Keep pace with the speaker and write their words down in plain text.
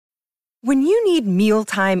When you need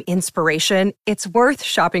mealtime inspiration, it's worth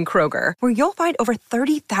shopping Kroger, where you'll find over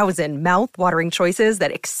 30,000 mouth-watering choices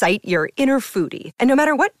that excite your inner foodie. And no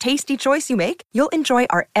matter what tasty choice you make, you'll enjoy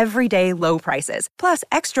our everyday low prices, plus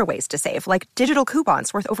extra ways to save, like digital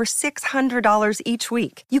coupons worth over $600 each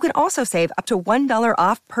week. You can also save up to $1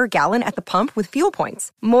 off per gallon at the pump with fuel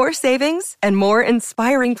points. More savings and more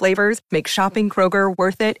inspiring flavors make shopping Kroger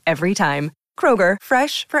worth it every time. Kroger,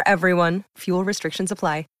 fresh for everyone. Fuel restrictions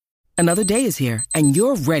apply. Another day is here, and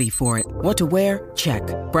you're ready for it. What to wear? Check.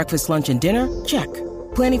 Breakfast, lunch, and dinner? Check.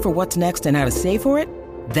 Planning for what's next and how to save for it?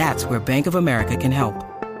 That's where Bank of America can help.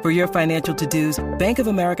 For your financial to-dos, Bank of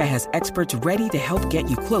America has experts ready to help get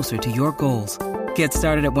you closer to your goals. Get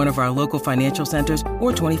started at one of our local financial centers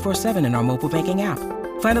or 24/7 in our mobile banking app.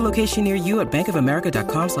 Find a location near you at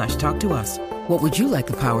bankofamerica.com/talktous. What would you like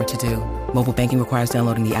the power to do? Mobile banking requires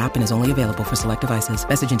downloading the app and is only available for select devices.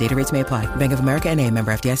 Message and data rates may apply. Bank of America N.A.,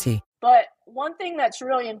 member FDIC. But one thing that's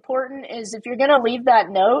really important is if you're going to leave that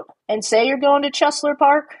note and say you're going to Chesler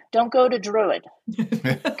Park, don't go to Druid.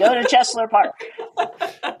 Go to Chesler Park.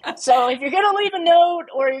 So if you're going to leave a note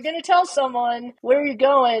or you're going to tell someone where you're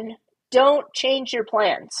going, don't change your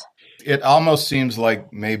plans. It almost seems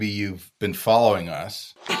like maybe you've been following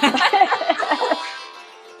us.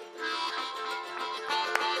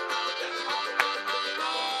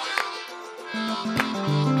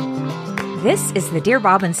 This is the Dear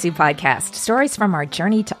Bob and Sue podcast, stories from our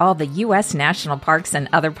journey to all the U.S. national parks and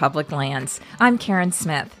other public lands. I'm Karen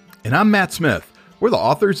Smith. And I'm Matt Smith. We're the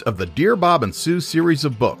authors of the Dear Bob and Sue series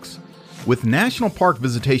of books. With national park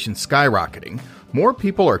visitation skyrocketing, more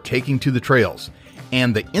people are taking to the trails,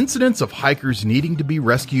 and the incidence of hikers needing to be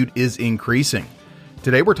rescued is increasing.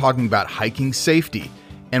 Today we're talking about hiking safety,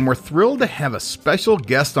 and we're thrilled to have a special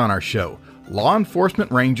guest on our show, Law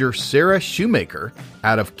Enforcement Ranger Sarah Shoemaker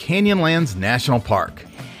out of Canyonlands National Park.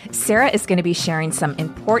 Sarah is going to be sharing some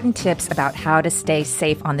important tips about how to stay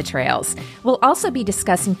safe on the trails. We'll also be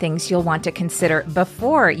discussing things you'll want to consider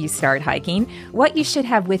before you start hiking, what you should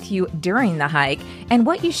have with you during the hike, and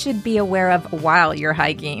what you should be aware of while you're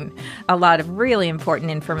hiking. A lot of really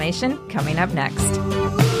important information coming up next.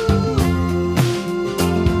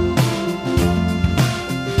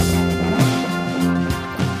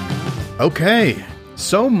 Okay,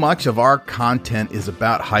 so much of our content is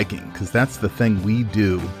about hiking because that's the thing we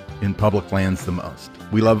do in public lands the most.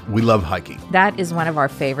 We love hiking. That is one of our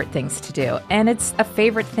favorite things to do, and it's a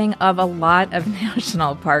favorite thing of a lot of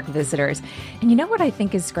national park visitors. And you know what I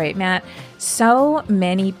think is great, Matt? So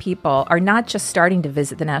many people are not just starting to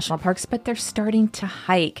visit the national parks, but they're starting to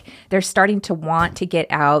hike. They're starting to want to get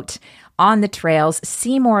out on the trails,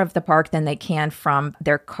 see more of the park than they can from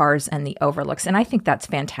their cars and the overlooks. And I think that's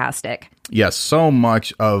fantastic. Yes, so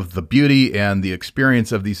much of the beauty and the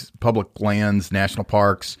experience of these public lands, national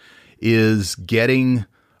parks, is getting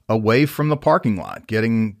away from the parking lot,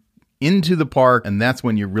 getting into the park, and that's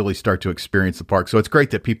when you really start to experience the park. So it's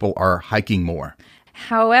great that people are hiking more.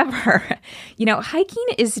 However, hiking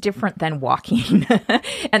is different than walking,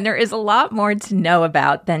 and there is a lot more to know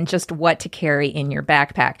about than just what to carry in your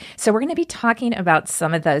backpack. So we're going to be talking about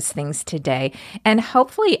some of those things today, and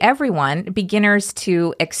hopefully everyone, beginners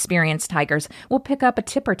to experienced hikers, will pick up a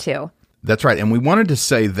tip or two. That's right. And we wanted to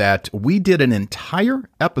say that we did an entire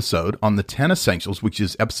episode on the 10 Essentials, which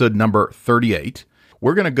is episode number 38.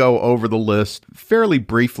 We're going to go over the list fairly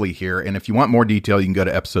briefly here. And if you want more detail, you can go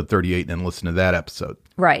to episode 38 and listen to that episode.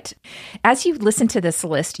 Right. As you listen to this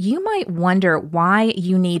list, you might wonder why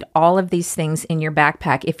you need all of these things in your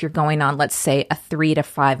backpack if you're going on, let's say, a 3 to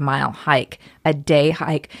 5 mile hike, a day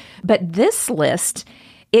hike. But this list,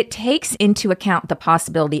 it takes into account the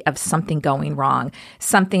possibility of something going wrong,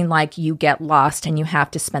 something like you get lost and you have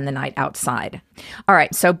to spend the night outside. All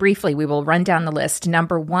right, so briefly, we will run down the list.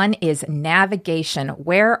 Number 1 is navigation.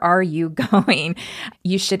 Where are you going?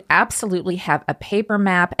 You should absolutely have a paper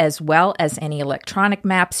map as well as any electronic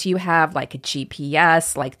maps you have, like a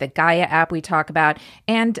GPS, like the Gaia app we talk about,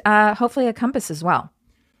 and hopefully a compass as well.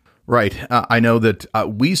 Right. I know that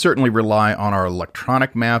we certainly rely on our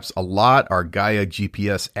electronic maps a lot, our Gaia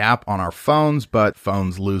GPS app on our phones, but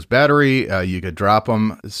phones lose battery. You could drop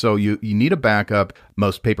them. So you need a backup.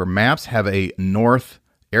 Most paper maps have a north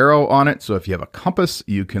arrow on it. So if you have a compass,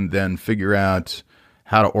 you can then figure out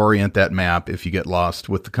how to orient that map if you get lost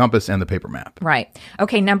with the compass and the paper map. Right.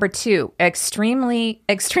 Okay, number 2, extremely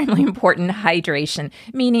important hydration,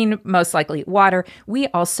 meaning most likely water. We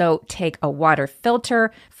also take a water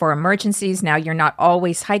filter for emergencies. Now, you're not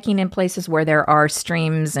always hiking in places where there are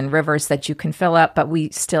streams and rivers that you can fill up, but we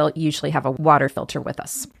still usually have a water filter with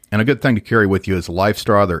us. And a good thing to carry with you is Life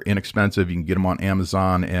Straw. They're inexpensive. You can get them on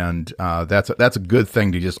Amazon, and that's a good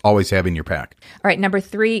thing to just always have in your pack. All right, number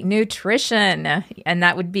 3, nutrition, and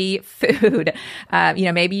that would be food.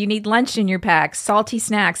 Maybe you need lunch in your pack, salty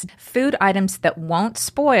snacks, food items that won't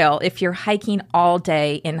spoil if you're hiking all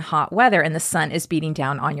day in hot weather and the sun is beating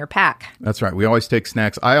down on your pack. That's right. We always take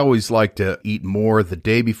snacks. I always like to eat more the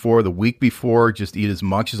day before, the week before, just eat as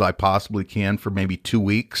much as I possibly can for maybe 2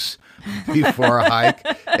 weeks before a hike,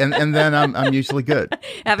 and then I'm usually good.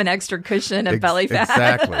 Have an extra cushion of belly fat.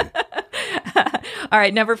 Exactly. All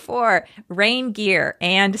right, number 4, rain gear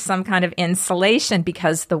and some kind of insulation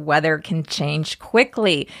because the weather can change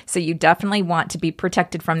quickly. So you definitely want to be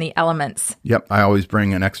protected from the elements. Yep, I always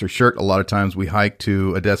bring an extra shirt. A lot of times we hike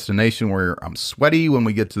to a destination where I'm sweaty when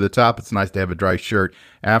we get to the top. It's nice to have a dry shirt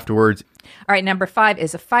afterwards. All right, number 5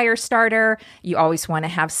 is a fire starter. You always want to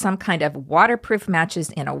have some kind of waterproof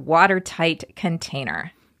matches in a watertight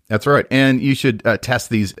container. That's right. And you should test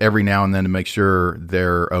these every now and then to make sure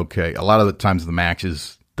they're okay. A lot of the times the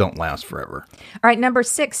matches don't last forever. All right, number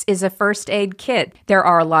 6 is a first aid kit. There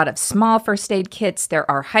are a lot of small first aid kits. There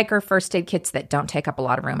are hiker first aid kits that don't take up a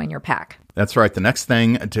lot of room in your pack. That's right. The next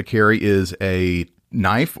thing to carry is a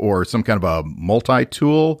knife or some kind of a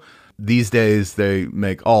multi-tool. These days, they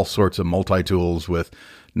make all sorts of multi-tools with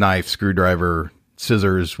knife, screwdriver,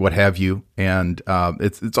 scissors, what have you. And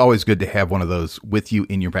it's always good to have one of those with you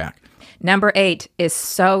in your pack. Number 8 is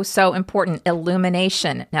so important,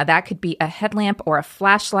 illumination. Now, that could be a headlamp or a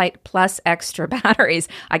flashlight plus extra batteries.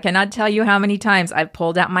 I cannot tell you how many times I've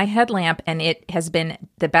pulled out my headlamp and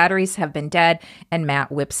the batteries have been dead, and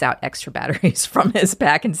Matt whips out extra batteries from his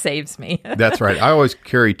pack and saves me. That's right. I always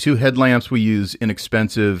carry 2 headlamps. We use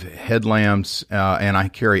inexpensive headlamps, and I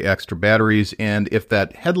carry extra batteries. And if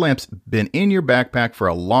that headlamp's been in your backpack for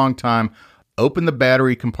a long time, open the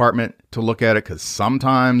battery compartment to look at it, because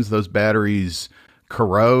sometimes those batteries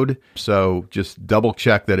corrode. So just double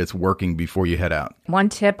check that it's working before you head out. One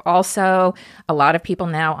tip also, a lot of people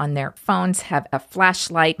now on their phones have a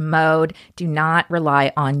flashlight mode. Do not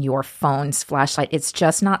rely on your phone's flashlight. It's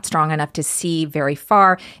just not strong enough to see very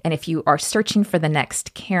far. And if you are searching for the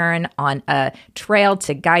next cairn on a trail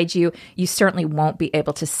to guide you, you certainly won't be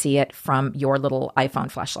able to see it from your little iPhone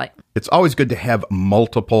flashlight. It's always good to have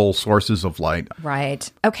multiple sources of light. Right.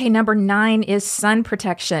 Okay, number 9 is sun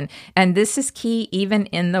protection. And this is key even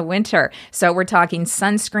in the winter. So we're talking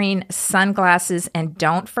sunscreen, sunglasses, and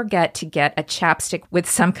don't forget to get a chapstick with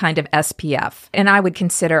some kind of SPF. And I would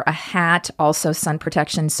consider a hat also sun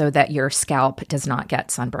protection so that your scalp does not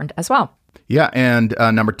get sunburned as well. Yeah, and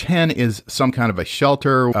number 10 is some kind of a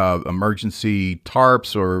shelter, emergency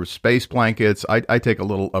tarps or space blankets. I take a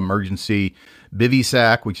little emergency bivy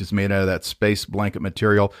sack, which is made out of that space blanket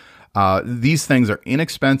material. These things are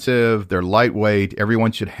inexpensive. They're lightweight.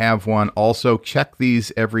 Everyone should have one. Also, check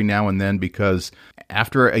these every now and then, because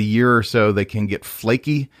after a year or so, they can get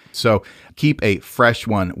flaky. So keep a fresh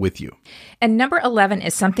one with you. And number 11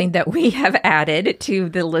 is something that we have added to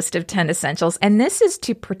the list of 10 essentials. And this is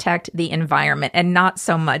to protect the environment and not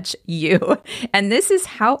so much you. And this is,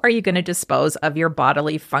 how are you going to dispose of your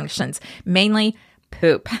bodily functions? Mainly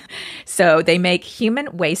poop. So they make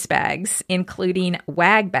human waste bags, including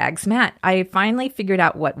WAG bags. Matt, I finally figured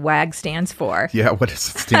out what WAG stands for. Yeah, what does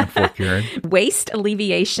it stand for, Karen? Waste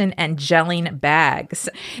alleviation and gelling bags.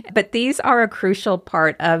 But these are a crucial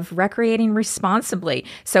part of recreating responsibly.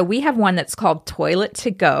 So we have one that's called Toilet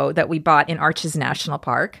to Go that we bought in Arches National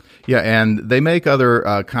Park. Yeah, and they make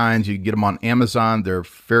other kinds. You can get them on Amazon. They're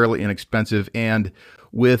fairly inexpensive. And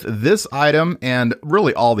with this item, and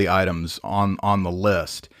really all the items on the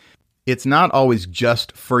list, it's not always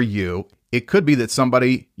just for you. It could be that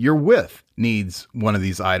somebody you're with needs one of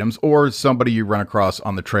these items, or somebody you run across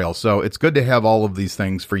on the trail. So it's good to have all of these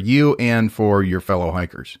things for you and for your fellow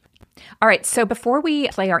hikers. All right, so before we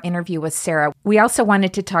play our interview with Sarah, we also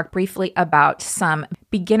wanted to talk briefly about some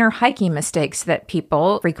beginner hiking mistakes that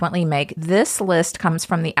people frequently make. This list comes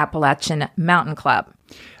from the Appalachian Mountain Club.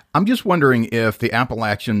 I'm just wondering if the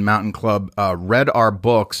Appalachian Mountain Club read our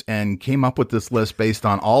books and came up with this list based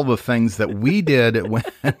on all the things that we did when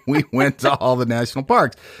we went to all the national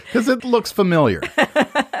parks, because it looks familiar.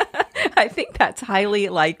 I think that's highly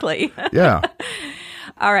likely. Yeah.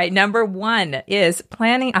 All right, number 1 is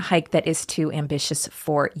planning a hike that is too ambitious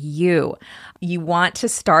for you. You want to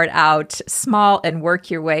start out small and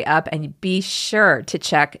work your way up, and be sure to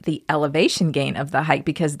check the elevation gain of the hike,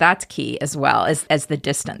 because that's key as well as the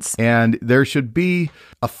distance. And there should be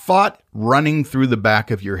a thought running through the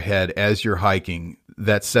back of your head as you're hiking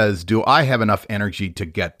that says, do I have enough energy to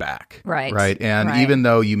get back? Right. Right. And right. even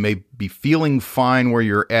though you may be feeling fine where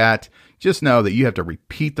you're at, just know that you have to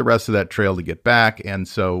repeat the rest of that trail to get back. And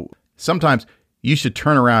so sometimes you should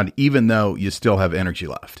turn around even though you still have energy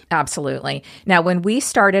left. Absolutely. Now, when we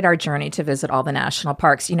started our journey to visit all the national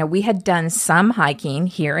parks, we had done some hiking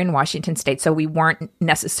here in Washington State, so we weren't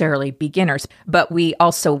necessarily beginners, but we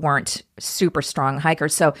also weren't super strong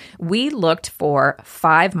hikers. So we looked for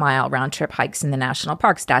 5-mile round trip hikes in the national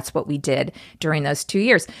parks. That's what we did during those 2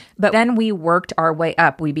 years. But then we worked our way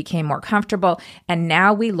up. We became more comfortable. And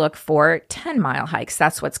now we look for 10-mile hikes.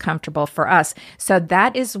 That's what's comfortable for us. So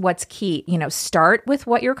that is what's key. Start with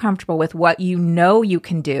what you're comfortable with, what you know you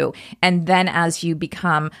can do. And then as you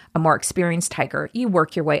become a more experienced hiker, you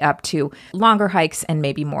work your way up to longer hikes and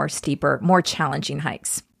maybe more steeper, more challenging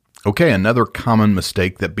hikes. Okay, another common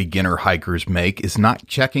mistake that beginner hikers make is not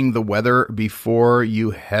checking the weather before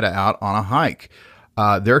you head out on a hike.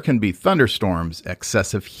 There can be thunderstorms,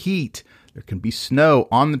 excessive heat. There can be snow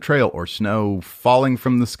on the trail or snow falling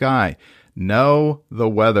from the sky. Know the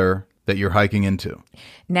weather that you're hiking into.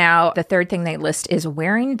 Now, the third thing they list is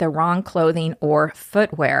wearing the wrong clothing or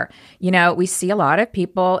footwear. We see a lot of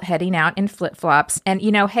people heading out in flip-flops. And,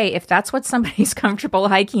 hey, if that's what somebody's comfortable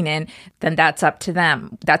hiking in, then that's up to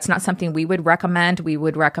them. That's not something we would recommend. We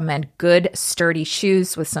would recommend good, sturdy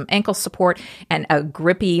shoes with some ankle support and a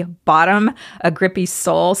grippy bottom, a grippy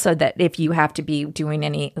sole, so that if you have to be doing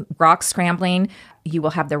any rock scrambling, you will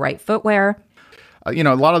have the right footwear. A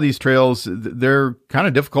lot of these trails, they're kind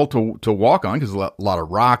of difficult to walk on because a lot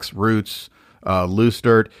of rocks, roots, loose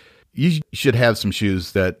dirt. You should have some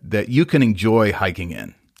shoes that you can enjoy hiking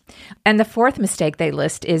in. And the fourth mistake they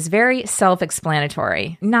list is very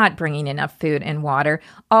self-explanatory, not bringing enough food and water.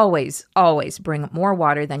 Always, always bring more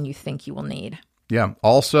water than you think you will need. Yeah.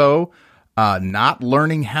 Also, not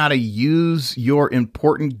learning how to use your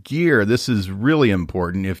important gear. This is really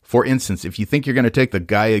important. For instance, if you think you're going to take the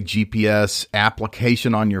Gaia GPS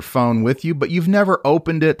application on your phone with you, but you've never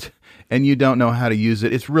opened it and you don't know how to use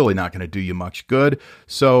it, it's really not going to do you much good.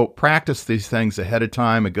 So practice these things ahead of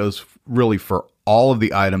time. It goes really for all of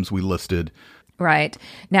the items we listed. Right.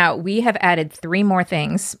 Now, we have added 3 more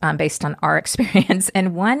things based on our experience.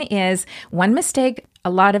 And one mistake a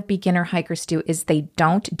lot of beginner hikers do is they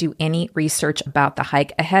don't do any research about the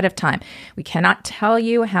hike ahead of time. We cannot tell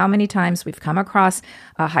you how many times we've come across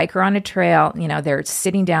a hiker on a trail. They're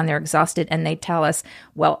sitting down, they're exhausted, and they tell us,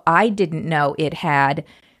 well, I didn't know it had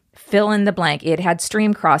fill in the blank. It had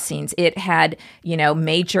stream crossings. It had,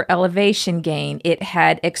 major elevation gain. It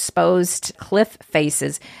had exposed cliff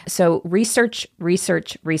faces. So research.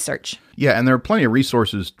 Yeah, and there are plenty of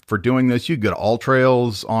resources for doing this. You can go to All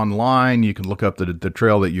Trails online. You can look up the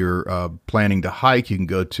trail that you're planning to hike. You can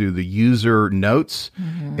go to the user notes,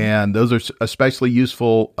 and those are especially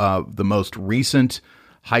useful. The most recent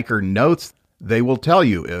hiker notes, they will tell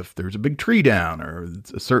you if there's a big tree down or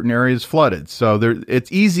a certain area is flooded. So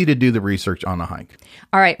it's easy to do the research on a hike.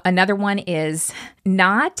 All right. Another one is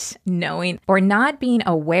not knowing or not being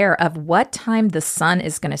aware of what time the sun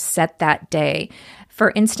is going to set that day.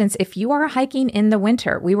 For instance, if you are hiking in the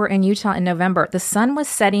winter, we were in Utah in November, the sun was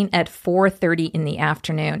setting at 4:30 in the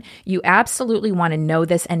afternoon. You absolutely want to know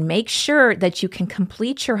this and make sure that you can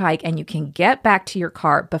complete your hike and you can get back to your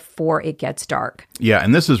car before it gets dark. Yeah,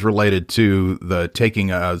 and this is related to the taking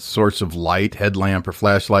a source of light, headlamp or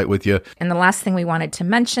flashlight with you. And the last thing we wanted to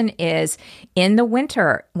mention is in the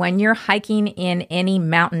winter, when you're hiking in any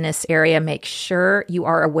mountainous area, make sure you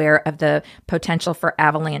are aware of the potential for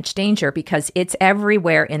avalanche danger because it's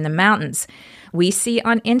everywhere in the mountains. We see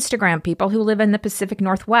on Instagram people who live in the Pacific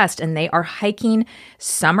Northwest and they are hiking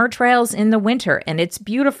summer trails in the winter and it's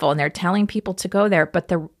beautiful and they're telling people to go there, but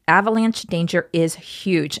the avalanche danger is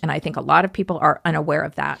huge. And I think a lot of people are unaware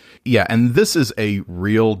of that. Yeah, and this is a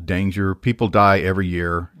real danger. People die every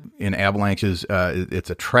year in avalanches. It's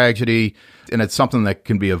a tragedy and it's something that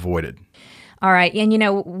can be avoided. All right. And,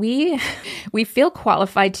 we feel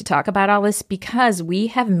qualified to talk about all this because we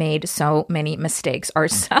have made so many mistakes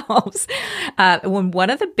ourselves. One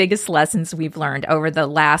of the biggest lessons we've learned over the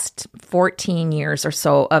last 14 years or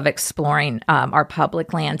so of exploring our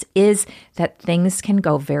public lands is that things can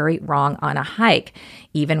go very wrong on a hike,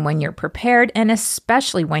 even when you're prepared and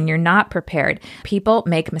especially when you're not prepared. People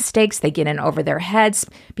make mistakes. They get in over their heads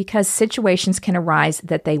because situations can arise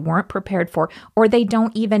that they weren't prepared for or they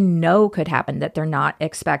don't even know could happen that they're not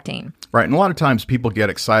expecting. Right. And a lot of times people get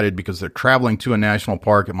excited because they're traveling to a national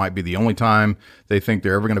park. It might be the only time they think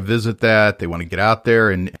they're ever going to visit that. They want to get out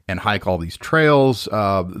there and hike all these trails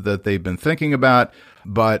that they've been thinking about.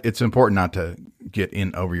 But it's important not to get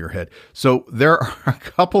in over your head. So there are a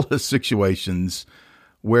couple of situations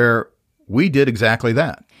where we did exactly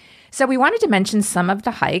that. So we wanted to mention some of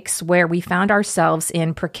the hikes where we found ourselves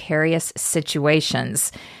in precarious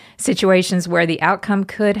situations where the outcome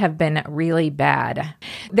could have been really bad.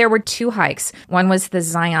 There were 2 hikes. One was the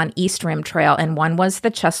Zion East Rim Trail, and one was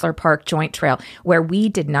the Chesler Park Joint Trail, where we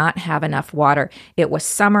did not have enough water. It was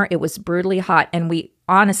summer, it was brutally hot, and we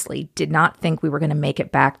honestly did not think we were going to make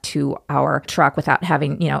it back to our truck without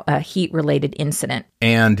having, a heat-related incident.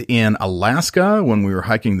 And in Alaska, when we were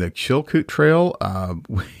hiking the Chilkoot Trail,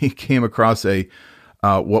 we came across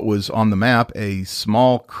what was on the map, a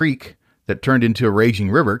small creek that turned into a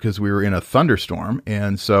raging river because we were in a thunderstorm.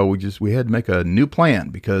 And so we had to make a new plan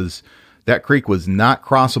because that creek was not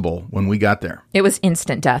crossable when we got there. It was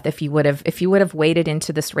instant death. If you would have waded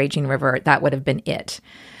into this raging river, that would have been it.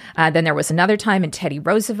 Then there was another time in Teddy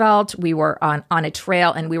Roosevelt. We were on a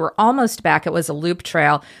trail and we were almost back. It was a loop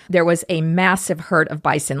trail. There was a massive herd of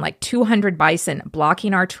bison, like 200 bison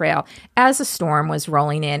blocking our trail as a storm was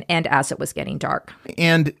rolling in and as it was getting dark.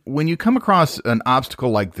 And when you come across an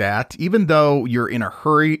obstacle like that, even though you're in a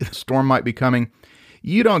hurry, the storm might be coming,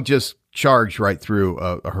 you don't just charge right through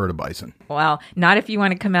a herd of bison. Well, not if you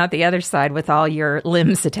want to come out the other side with all your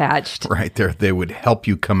limbs attached. Right there. They would help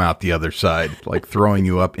you come out the other side, like throwing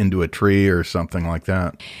you up into a tree or something like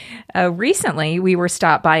that. Recently, we were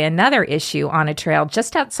stopped by another issue on a trail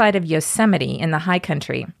just outside of Yosemite in the high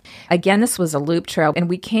country. Again, this was a loop trail, and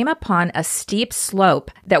we came upon a steep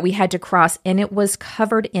slope that we had to cross, and it was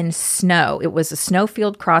covered in snow. It was a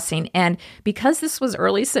snowfield crossing, and because this was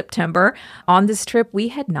early September, on this trip, we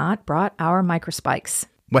had not brought our microspikes.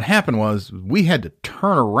 What happened was we had to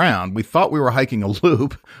turn around. We thought we were hiking a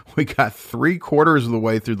loop. We got 3/4 of the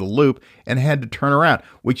way through the loop and had to turn around,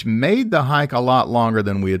 which made the hike a lot longer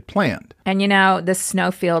than we had planned. And the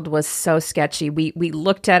snowfield was so sketchy. We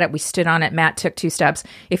looked at it. We stood on it. Matt took 2 steps.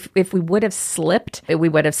 If we would have slipped, we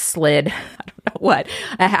would have slid, I don't know what,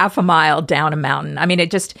 a half a mile down a mountain. I mean,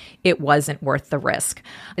 it wasn't worth the risk.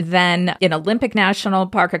 Then in Olympic National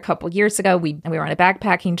Park a couple years ago, we were on a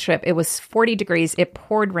backpacking trip. It was 40 degrees. It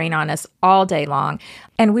poured rain on us all day long.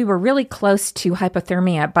 And we were really close to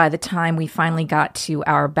hypothermia by the time we finally got to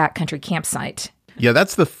our backcountry campsite. Yeah,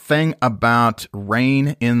 that's the thing about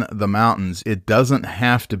rain in the mountains. It doesn't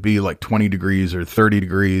have to be like 20 degrees or 30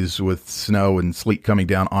 degrees with snow and sleet coming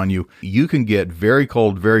down on you. You can get very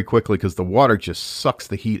cold very quickly because the water just sucks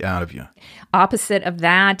the heat out of you. Opposite of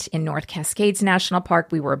that, in North Cascades National Park,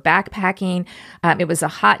 we were backpacking. It was a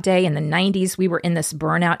hot day in the 90s. We were in this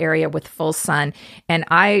burnout area with full sun, and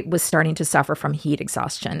I was starting to suffer from heat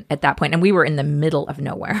exhaustion at that point, and we were in the middle of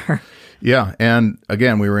nowhere. Yeah, and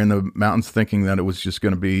again, we were in the mountains thinking that it was just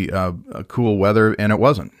going to be a cool weather, and it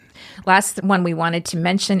wasn't. Last one we wanted to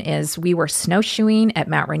mention is we were snowshoeing at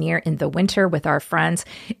Mount Rainier in the winter with our friends.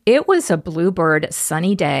 It was a bluebird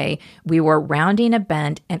sunny day. We were rounding a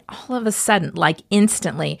bend, and all of a sudden, like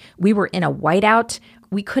instantly, we were in a whiteout.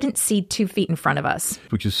 We couldn't see 2 feet in front of us.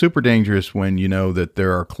 Which is super dangerous when you know that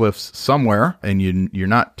there are cliffs somewhere, and you're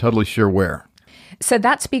not totally sure where. So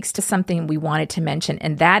that speaks to something we wanted to mention,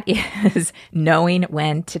 and that is knowing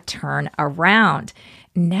when to turn around.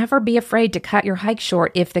 Never be afraid to cut your hike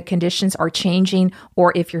short if the conditions are changing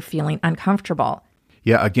or if you're feeling uncomfortable.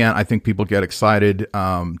 Yeah, again, I think people get excited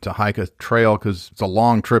to hike a trail because it's a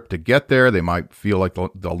long trip to get there. They might feel like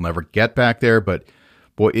they'll never get back there, but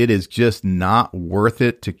boy, it is just not worth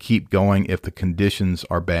it to keep going if the conditions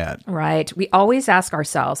are bad. Right. We always ask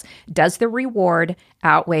ourselves, does the reward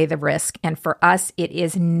outweigh the risk? And for us, it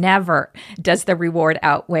is never does the reward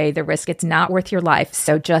outweigh the risk. It's not worth your life.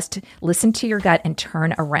 So just listen to your gut and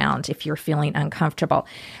turn around if you're feeling uncomfortable.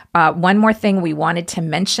 One more thing we wanted to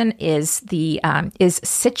mention is is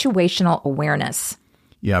situational awareness.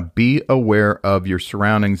 Yeah, be aware of your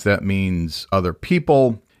surroundings. That means other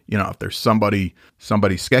people. If there's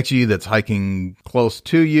somebody sketchy that's hiking close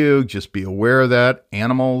to you, just be aware of that.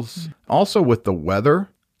 Animals. Also with the weather,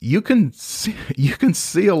 you can see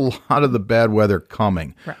a lot of the bad weather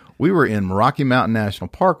coming. Right. We were in Rocky Mountain National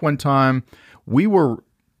Park one time. We were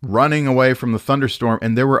running away from the thunderstorm,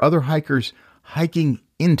 and there were other hikers hiking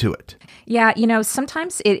into it. Yeah,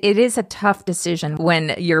 sometimes it is a tough decision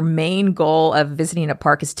when your main goal of visiting a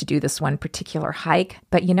park is to do this one particular hike.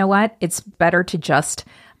 But you know what? It's better to just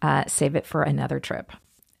save it for another trip.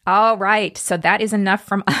 All right, so that is enough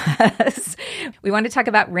from us. We want to talk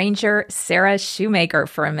about Ranger Sarah Shoemaker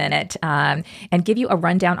for a minute and give you a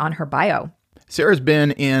rundown on her bio. Sarah's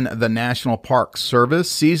been in the National Park Service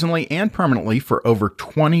seasonally and permanently for over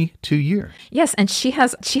 22 years. Yes, and she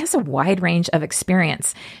has a wide range of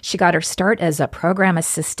experience. She got her start as a program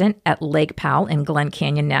assistant at Lake Powell in Glen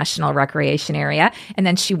Canyon National Recreation Area, and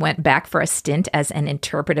then she went back for a stint as an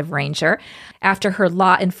interpretive ranger. After her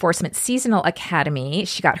Law Enforcement Seasonal Academy,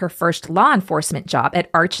 she got her first law enforcement job at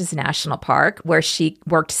Arches National Park, where she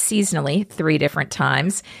worked seasonally 3 different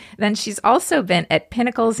times. Then she's also been at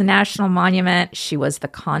Pinnacles National Monument. She was the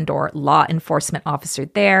Condor law enforcement officer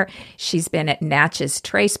there. She's been at Natchez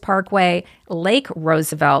Trace Parkway, Lake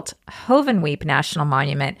Roosevelt, Hovenweep National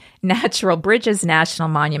Monument, Natural Bridges National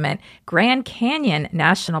Monument, Grand Canyon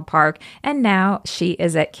National Park, and now she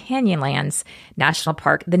is at Canyonlands National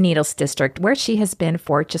Park, the Needles District, where she has been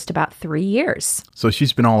for just about 3 years. So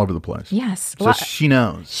she's been all over the place. Yes. So she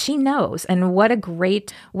knows. She knows. And what a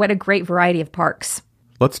great variety of parks.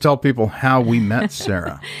 Let's tell people how we met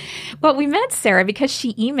Sarah. Well, we met Sarah because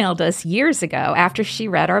she emailed us years ago after she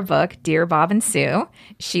read our book, Dear Bob and Sue.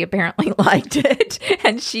 She apparently liked it,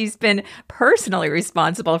 and she's been personally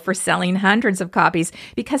responsible for selling hundreds of copies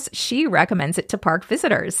because she recommends it to park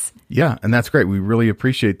visitors. Yeah, and that's great. We really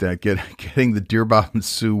appreciate that, getting the Dear Bob and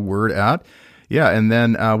Sue word out. Yeah, and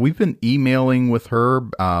then we've been emailing with her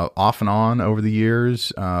off and on over the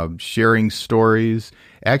years, sharing stories.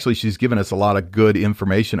 Actually, she's given us a lot of good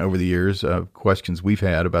information over the years, questions we've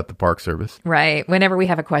had about the Park Service. Right. Whenever we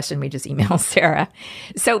have a question, we just email Sarah.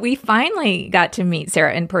 So we finally got to meet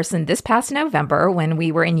Sarah in person this past November when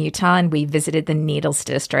we were in Utah and we visited the Needles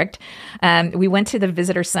District. We went to the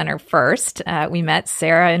visitor center first. We met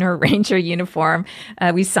Sarah in her ranger uniform.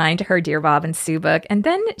 We signed her Dear Bob and Sue book, and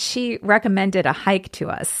then she recommended a hike to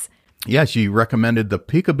us. Yeah, she recommended the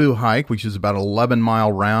Peekaboo hike, which is about an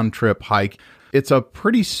 11-mile round trip hike. It's a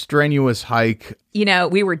pretty strenuous hike. You know,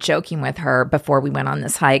 we were joking with her before we went on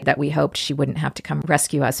this hike that we hoped she wouldn't have to come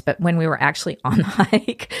rescue us. But when we were actually on the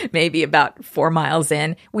hike, maybe about 4 miles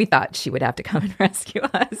in, we thought she would have to come and rescue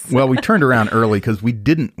us. Well, we turned around early because we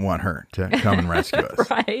didn't want her to come and rescue us.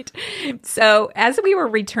 Right. So as we were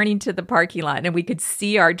returning to the parking lot and we could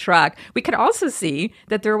see our truck, we could also see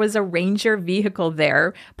that there was a ranger vehicle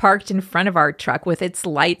there parked in front of our truck with its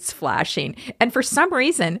lights flashing. And for some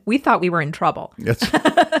reason, we thought we were in trouble. That's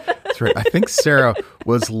right. I think Sarah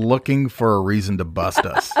was looking for a reason to bust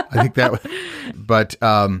us. I think that was, but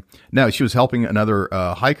no, she was helping another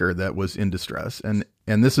hiker that was in distress. And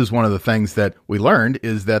this is one of the things that we learned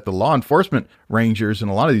is that the law enforcement rangers in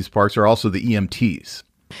a lot of these parks are also the EMTs.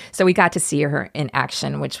 So we got to see her in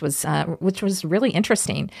action, which was really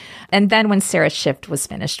interesting. And then when Sarah's shift was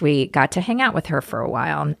finished, we got to hang out with her for a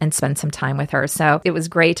while and spend some time with her. So it was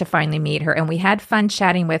great to finally meet her. And we had fun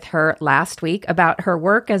chatting with her last week about her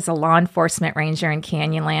work as a law enforcement ranger in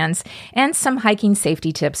Canyonlands and some hiking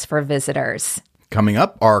safety tips for visitors. Coming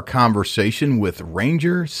up, our conversation with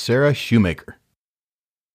Ranger Sarah Shoemaker.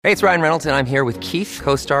 Hey, it's Ryan Reynolds, and I'm here with Keith,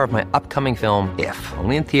 co-star of my upcoming film, If,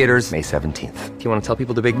 only in theaters May 17th. Do you want to tell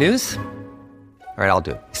people the big news? All right, I'll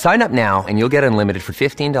do it. Sign up now and you'll get unlimited for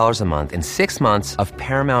 $15 a month and 6 months of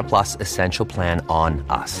Paramount Plus Essential Plan on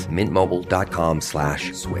us.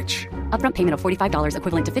 MintMobile.com/switch. Upfront payment of $45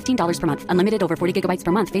 equivalent to $15 per month. Unlimited over 40 gigabytes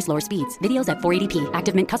per month. Face lower speeds. Videos at 480p.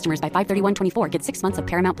 Active Mint customers by 531.24 get 6 months of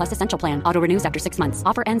Paramount Plus Essential Plan. Auto renews after 6 months.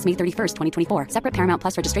 Offer ends May 31st, 2024. Separate Paramount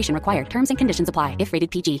Plus registration required. Terms and conditions apply if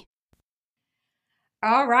rated PG.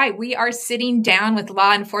 All right. We are sitting down with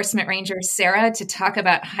law enforcement ranger Sarah to talk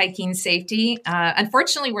about hiking safety.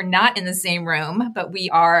 Unfortunately, we're not in the same room, but we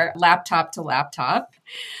are laptop to laptop.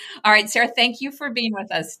 All right, Sarah, thank you for being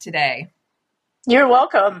with us today. You're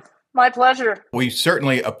welcome. My pleasure. We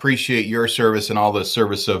certainly appreciate your service and all the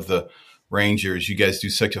service of the Rangers. You guys do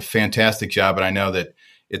such a fantastic job, and I know that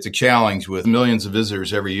it's a challenge with millions of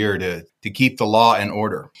visitors every year to keep the law in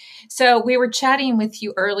order. So we were chatting with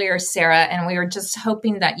you earlier, Sarah, and we were just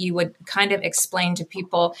hoping that you would kind of explain to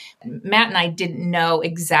people. Matt and I didn't know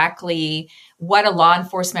exactly what a law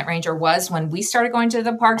enforcement ranger was when we started going to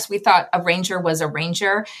the parks. We thought a ranger was a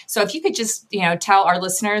ranger. So if you could just, tell our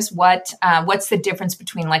listeners what's the difference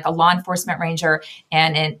between like a law enforcement ranger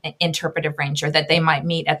and an interpretive ranger that they might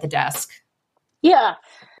meet at the desk. Yeah.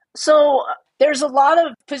 So there's a lot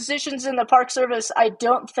of positions in the Park Service I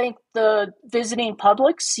don't think the visiting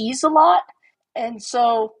public sees a lot. And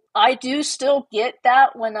so I do still get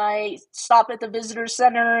that when I stop at the visitor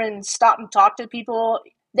center and stop and talk to people.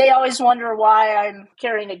 They always wonder why I'm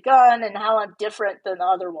carrying a gun and how I'm different than the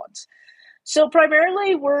other ones. So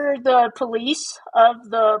primarily we're the police of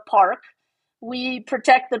the park. We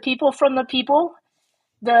protect the people from the people,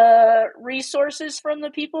 the resources from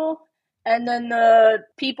the people, and then the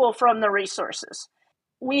people from the resources.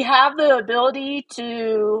 We have the ability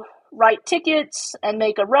to write tickets and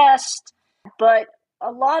make arrests, but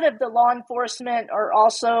a lot of the law enforcement are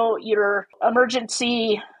also your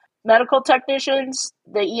emergency medical technicians,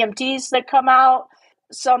 the EMTs that come out.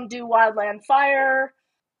 Some do wildland fire.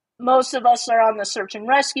 Most of us are on the search and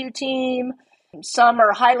rescue team. Some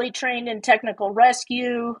are highly trained in technical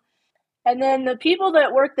rescue. And then the people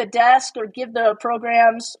that work the desk or give the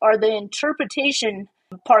programs are the interpretation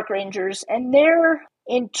park rangers, and they're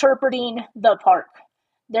interpreting the park.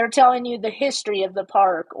 They're telling you the history of the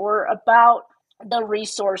park or about the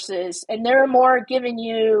resources, and they're more giving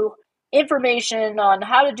you information on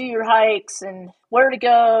how to do your hikes and where to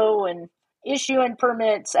go and issuing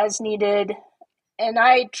permits as needed. And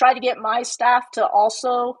I try to get my staff to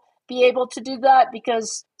also be able to do that,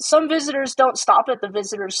 because some visitors don't stop at the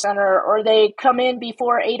visitor center, or they come in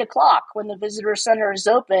before 8 o'clock when the visitor center is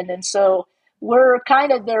open. And so we're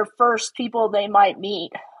kind of their first people they might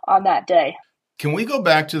meet on that day. Can we go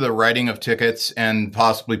back to the writing of tickets and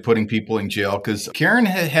possibly putting people in jail? Because Karen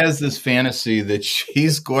has this fantasy that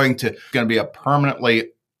she's going to be a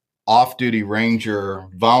permanently off-duty ranger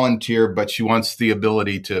volunteer, but she wants the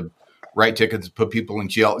ability to write tickets and put people in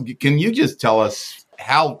jail. Can you just tell us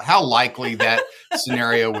how likely that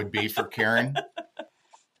scenario would be for Karen?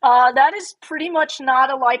 That is pretty much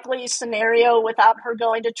not a likely scenario without her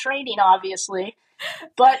going to training, obviously.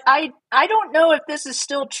 But I don't know if this is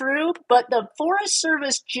still true, but the Forest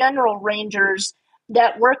Service general rangers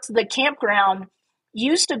that worked the campground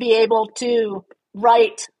used to be able to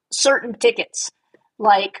write certain tickets,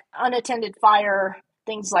 like unattended fire,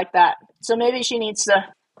 things like that. So maybe she needs to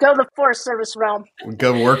go the Forest Service realm.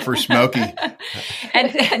 Go work for Smokey.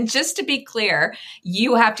 And just to be clear,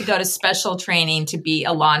 you have to go to special training to be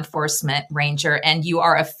a law enforcement ranger, and you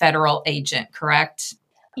are a federal agent, correct?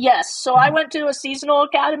 Yes. So I went to a seasonal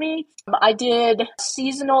academy. I did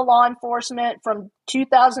seasonal law enforcement from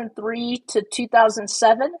 2003 to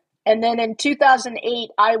 2007. And then in 2008,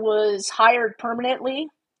 I was hired permanently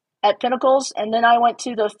at Pinnacles. And then I went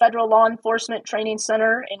to the Federal Law Enforcement Training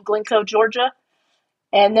Center in Glencoe, Georgia.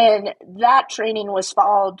 And then that training was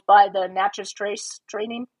followed by the Natchez Trace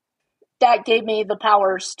training. That gave me the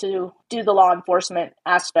powers to do the law enforcement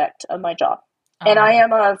aspect of my job. And I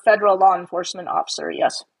am a federal law enforcement officer,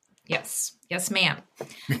 yes. Yes, ma'am.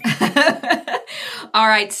 All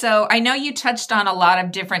right. So I know you touched on a lot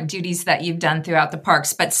of different duties that you've done throughout the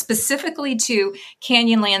parks, but specifically to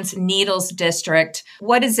Canyonlands Needles District,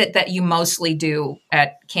 what is it that you mostly do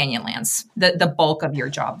at Canyonlands, the bulk of your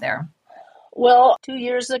job there? Well, 2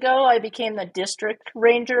 years ago, I became the district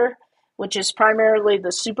ranger, which is primarily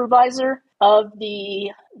the supervisor of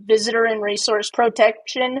the Visitor and Resource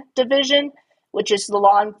Protection Division, which is the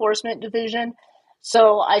law enforcement division.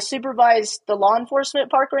 So I supervise the law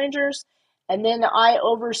enforcement park rangers, and then I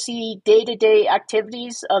oversee day-to-day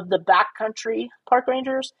activities of the backcountry park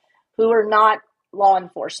rangers who are not law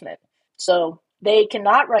enforcement. So they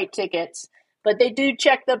cannot write tickets, but they do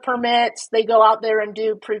check the permits. They go out there and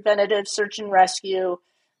do preventative search and rescue.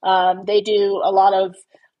 They do a lot of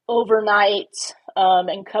overnights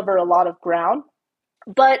and cover a lot of ground.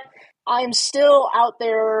 But I'm still out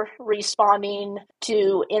there responding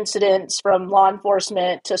to incidents from law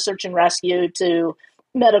enforcement to search and rescue to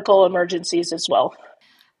medical emergencies as well.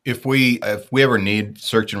 If we ever need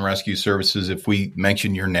search and rescue services, if we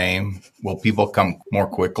mention your name, will people come more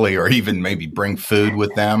quickly or even maybe bring food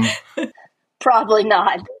with them? Probably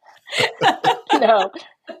not. No.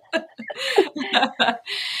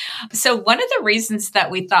 So one of the reasons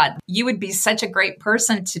that we thought you would be such a great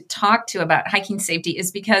person to talk to about hiking safety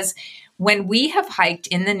is because when we have hiked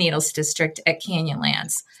in the Needles District at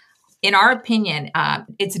Canyonlands, in our opinion,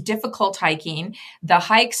 it's difficult hiking. The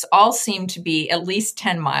hikes all seem to be at least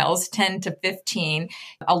 10 miles, 10 to 15.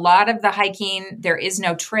 A lot of the hiking, there is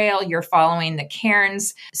no trail. You're following the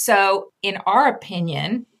cairns. So in our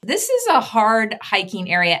opinion, this is a hard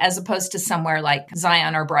hiking area as opposed to somewhere like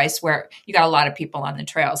Zion or Bryce where you got a lot of people on the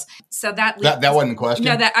trails. So that wasn't a question?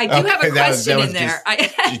 No, I do have a question in there.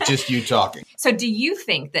 Just you talking. So do you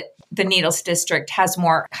think that the Needles District has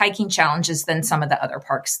more hiking challenges than some of the other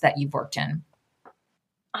parks that you've worked in?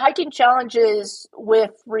 Hiking challenges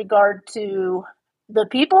with regard to the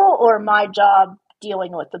people or my job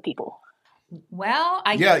dealing with the people? Well,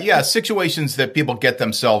 situations that people get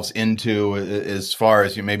themselves into as far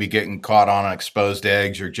as you maybe getting caught on an exposed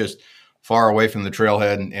edge or just far away from the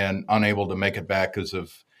trailhead and unable to make it back because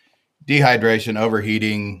of dehydration,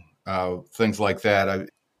 overheating, things like that.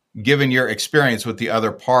 Given your experience with the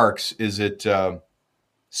other parks, is it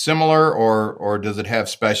similar or does it have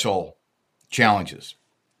special challenges?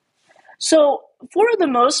 So for the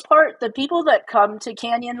most part, the people that come to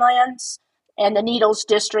Canyonlands and the Needles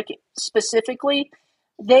District specifically,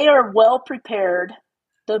 they are well prepared.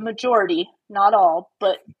 The majority, not all,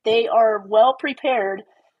 but they are well prepared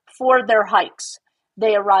for their hikes.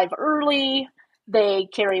 They arrive early, they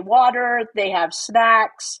carry water, they have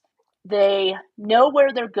snacks, they know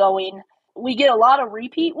where they're going. We get a lot of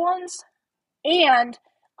repeat ones, and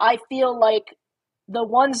I feel like the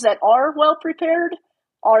ones that are well prepared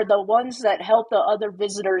are the ones that help the other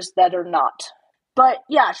visitors that are not. But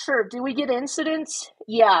yeah, sure. Do we get incidents?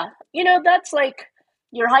 Yeah. That's like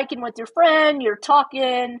you're hiking with your friend, you're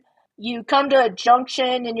talking, you come to a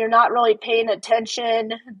junction and you're not really paying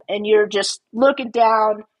attention and you're just looking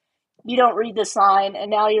down. You don't read the sign, and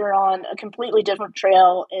now you're on a completely different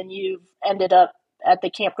trail and you've ended up at the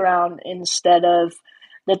campground instead of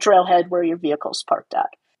the trailhead where your vehicle's parked at.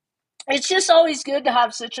 It's just always good to have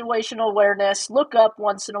situational awareness, look up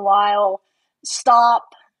once in a while, stop,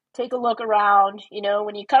 take a look around.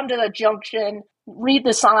 When you come to the junction, read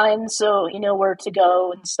the signs so you know where to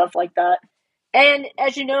go and stuff like that. And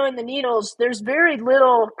as you know, in the Needles, there's very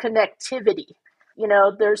little connectivity.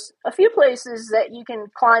 There's a few places that you can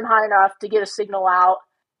climb high enough to get a signal out,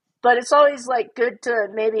 but it's always good to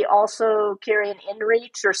maybe also carry an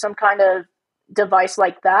inReach or some kind of device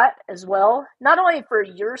like that as well. Not only for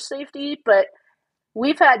your safety, but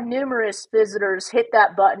we've had numerous visitors hit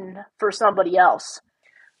that button for somebody else.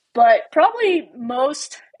 But probably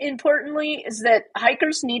most importantly is that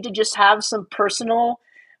hikers need to just have some personal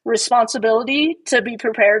responsibility to be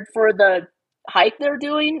prepared for the hike they're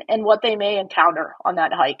doing and what they may encounter on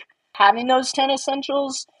that hike. Having those 10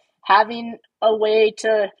 essentials, having a way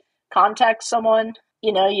to contact someone,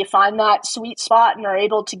 you find that sweet spot and are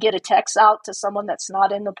able to get a text out to someone that's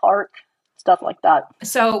not in the park, stuff like that.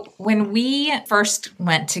 So when we first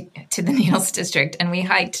went to the Needles District and we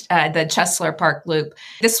hiked the Chesler Park Loop,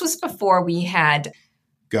 this was before we had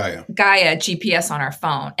Gaia GPS on our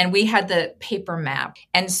phone, and we had the paper map.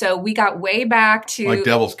 And so we got way back to like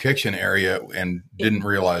Devil's Kitchen area and didn't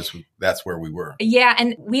realize that's where we were. Yeah.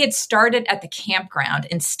 And we had started at the campground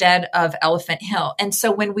instead of Elephant Hill. And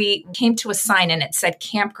so when we came to a sign and it said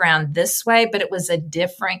campground this way, but it was a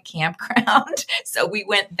different campground. So we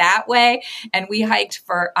went that way and we hiked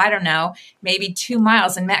for, I don't know, maybe 2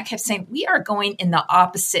 miles. And Matt kept saying, we are going in the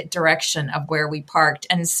opposite direction of where we parked.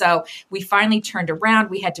 And so we finally turned around.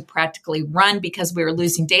 We had to practically run because we were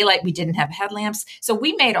losing daylight. We didn't have headlamps. So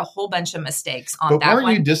we made a whole bunch of mistakes on that one. But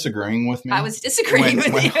weren't you disagreeing with me? I was disagreeing with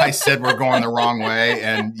you. When I said we're going the wrong way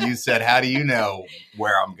and you said, how do you know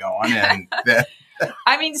where I'm going? And that,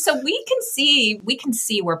 I mean, so we can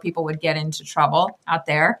see where people would get into trouble out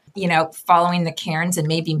there, following the cairns and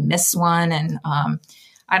maybe miss one. And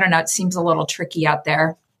I don't know, it seems a little tricky out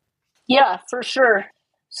there. Yeah, for sure.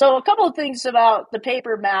 So a couple of things about the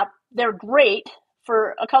paper map. They're great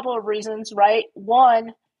for a couple of reasons, right?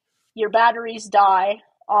 One, your batteries die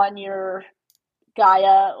on your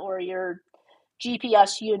Gaia or your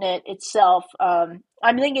GPS unit itself.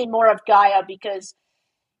 I'm thinking more of Gaia because,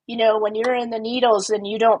 when you're in the Needles and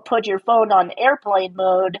you don't put your phone on airplane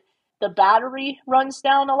mode, the battery runs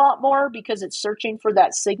down a lot more because it's searching for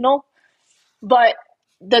that signal. But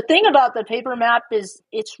the thing about the paper map is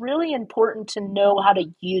it's really important to know how to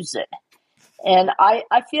use it. And I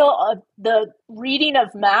feel the reading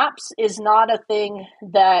of maps is not a thing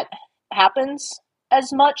that happens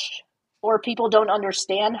as much, or people don't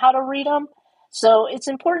understand how to read them. So it's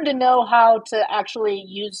important to know how to actually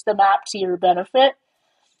use the map to your benefit.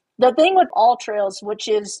 The thing with AllTrails, which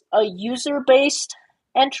is a user-based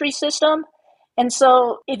entry system, and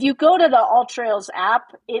so if you go to the AllTrails app,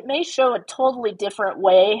 it may show a totally different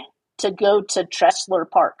way to go to Chesler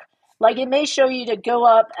Park. Like it may show you to go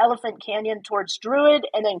up Elephant Canyon towards Druid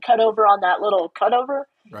and then cut over on that little cutover.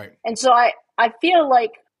 right. And so I feel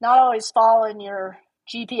like not always following your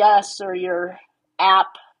GPS or your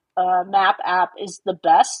map app is the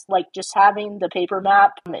best. Like just having the paper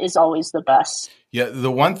map is always the best. Yeah,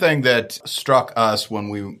 the one thing that struck us when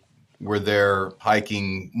we were there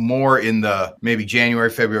hiking more in the maybe January,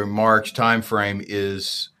 February, March timeframe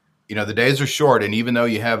is, the days are short. And even though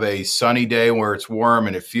you have a sunny day where it's warm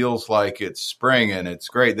and it feels like it's spring and it's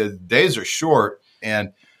great, the days are short.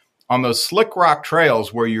 And on those slick rock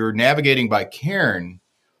trails where you're navigating by cairn,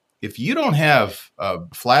 if you don't have a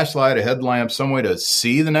flashlight, a headlamp, some way to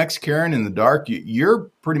see the next cairn in the dark, you're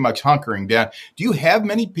pretty much hunkering down. Do you have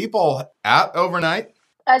many people out overnight?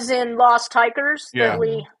 As in lost hikers? Yeah.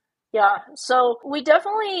 Yeah. So we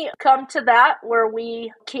definitely come to that where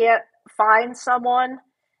we can't find someone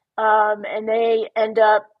and they end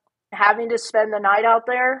up having to spend the night out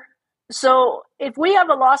there. So if we have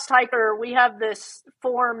a lost hiker, we have this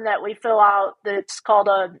form that we fill out that's called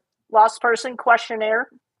a lost person questionnaire.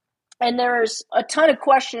 And there's a ton of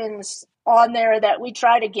questions on there that we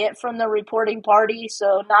try to get from the reporting party.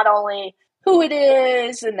 So not only who it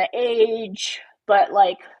is and the age, but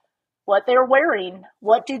like what they're wearing,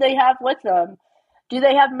 what do they have with them? Do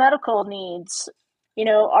they have medical needs?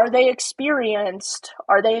 Are they experienced?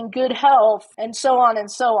 Are they in good health? And so on and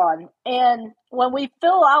so on. And when we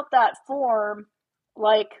fill out that form,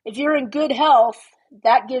 like if you're in good health,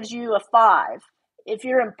 that gives you a 5. If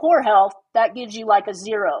you're in poor health, that gives you like a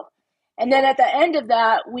 0. And then at the end of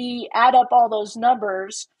that, we add up all those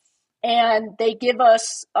numbers and they give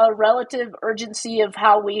us a relative urgency of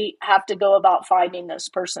how we have to go about finding this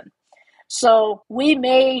person. So we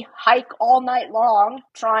may hike all night long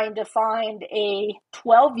trying to find a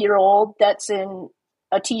 12-year-old that's in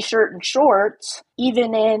a t-shirt and shorts,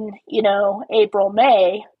 even in, April,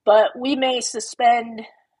 May, but we may suspend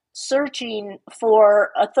searching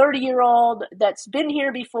for a 30-year-old that's been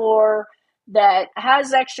here before, that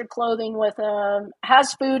has extra clothing with them,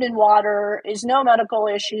 has food and water, is no medical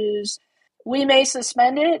issues. We may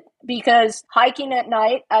suspend it because hiking at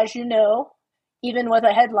night, as you know, even with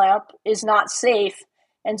a headlamp, is not safe.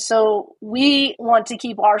 And so we want to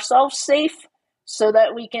keep ourselves safe so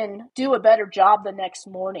that we can do a better job the next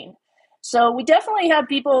morning. So we definitely have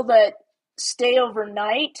people that stay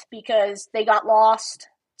overnight because they got lost.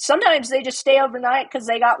 Sometimes they just stay overnight because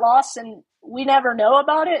they got lost and we never know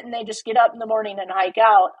about it and they just get up in the morning and hike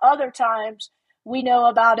out. Other times we know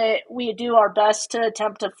about it. We do our best to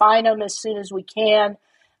attempt to find them as soon as we can.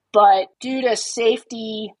 But due to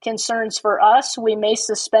safety concerns for us, we may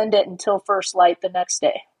suspend it until first light the next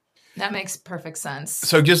day. That makes perfect sense.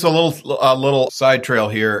 So just a little side trail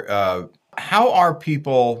here. How are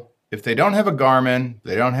people, if they don't have a Garmin,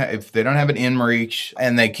 if they don't have an inReach,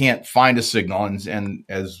 and they can't find a signal, and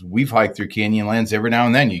as we've hiked through Canyonlands, every now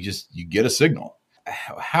and then you get a signal.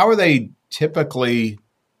 How are they typically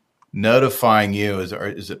notifying you?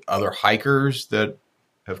 Is it other hikers that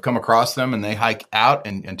have come across them and they hike out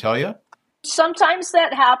and tell you? Sometimes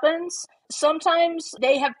that happens. Sometimes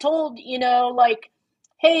they have told, like,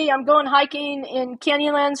 hey, I'm going hiking in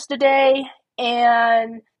Canyonlands today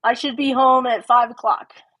and I should be home at 5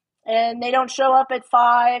 o'clock. And they don't show up at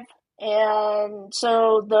 5. And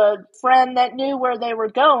so the friend that knew where they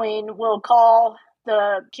were going will call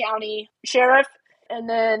the county sheriff. And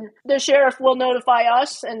then the sheriff will notify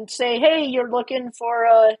us and say, hey, you're looking for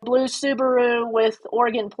a blue Subaru with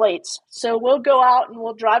Oregon plates. So we'll go out and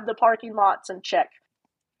we'll drive the parking lots and check.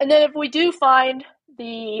 And then if we do find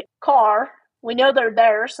the car, we know they're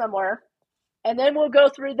there somewhere. And then we'll go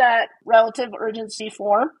through that relative urgency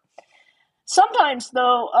form. Sometimes,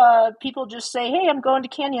 though, people just say, hey, I'm going to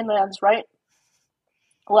Canyonlands, right?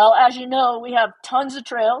 Well, as you know, we have tons of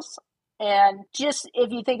trails. And just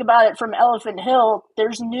if you think about it from Elephant Hill,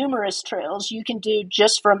 there's numerous trails you can do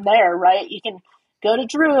just from there, right? You can go to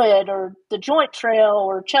Druid or the Joint Trail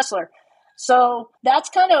or Chesler. So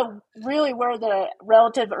that's kind of really where the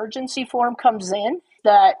relative urgency form comes in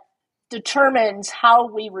that determines how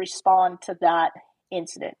we respond to that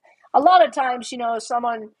incident. A lot of times,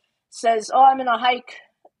 someone says, oh, I'm going to hike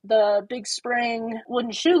the Big Spring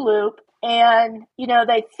Wooden Shoe Loop. And,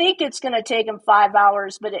 they think it's going to take them 5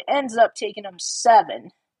 hours, but it ends up taking them 7.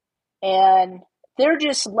 And they're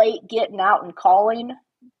just late getting out and calling.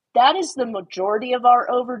 That is the majority of our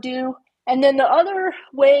overdue. And then the other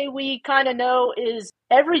way we kind of know is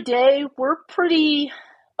every day we're pretty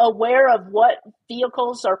aware of what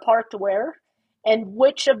vehicles are parked where and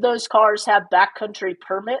which of those cars have backcountry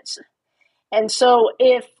permits. And so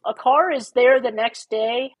if a car is there the next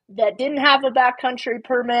day that didn't have a backcountry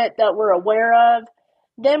permit that we're aware of,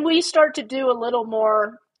 then we start to do a little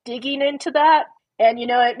more digging into that. And,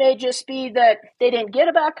 it may just be that they didn't get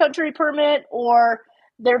a backcountry permit or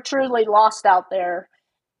they're truly lost out there.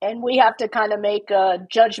 And we have to kind of make a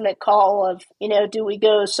judgment call of, do we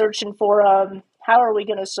go searching for them? How are we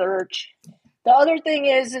going to search? The other thing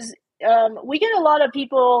is we get a lot of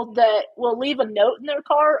people that will leave a note in their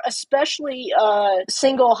car, especially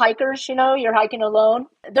single hikers, you're hiking alone.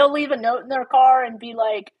 They'll leave a note in their car and be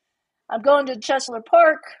like, I'm going to Chesler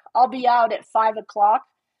Park. I'll be out at 5 o'clock.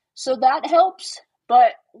 So that helps.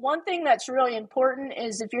 But one thing that's really important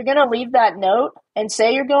is if you're going to leave that note and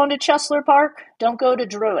say you're going to Chesler Park, don't go to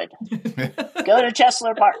Druid. Go to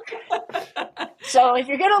Chesler Park. So if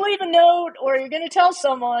you're going to leave a note or you're going to tell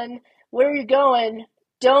someone where you're going,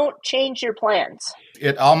 don't change your plans.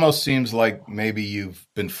 It almost seems like maybe you've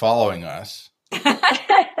been following us.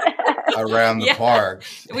 around the park.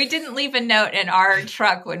 We didn't leave a note in our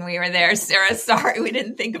truck when we were there, Sarah. Sorry, we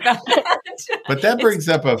didn't think about that. But that brings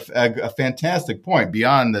up a fantastic point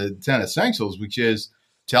beyond the 10 essentials, which is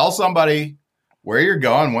tell somebody where you're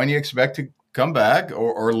going, when you expect to come back,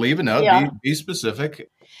 or leave a note, be specific.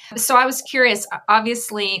 So I was curious,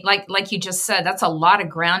 obviously, like you just said, that's a lot of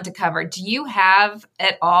ground to cover. Do you have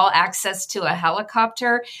at all access to a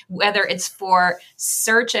helicopter, whether it's for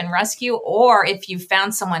search and rescue, or if you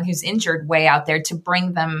found someone who's injured way out there to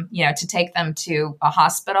bring them, to take them to a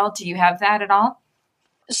hospital? Do you have that at all?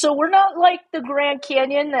 So we're not like the Grand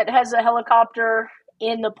Canyon that has a helicopter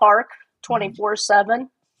in the park 24/7.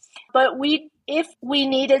 But if we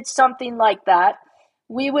needed something like that,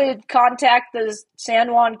 we would contact the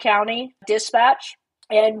San Juan County dispatch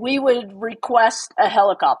and we would request a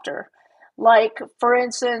helicopter. Like, for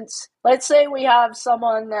instance, let's say we have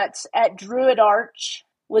someone that's at Druid Arch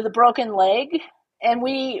with a broken leg and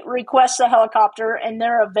we request a helicopter and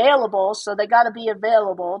they're available, so they got to be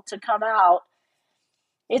available to come out.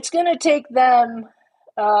 It's going to take them,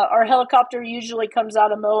 our helicopter usually comes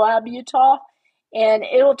out of Moab, Utah, and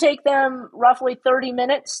it will take them roughly 30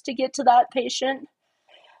 minutes to get to that patient.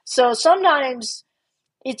 So sometimes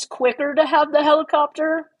it's quicker to have the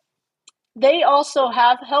helicopter. They also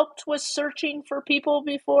have helped with searching for people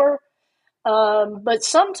before. But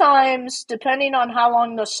sometimes, depending on how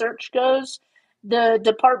long the search goes, the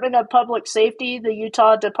Department of Public Safety, the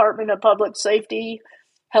Utah Department of Public Safety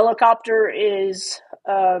helicopter is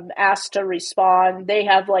asked to respond. They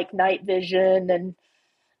have like night vision and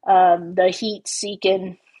the heat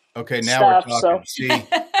seeking. Okay, now stuff, we're talking. See,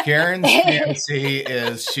 Karen's fantasy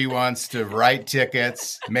is she wants to write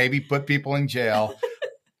tickets, maybe put people in jail.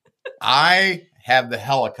 I have the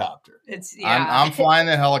helicopter. I'm flying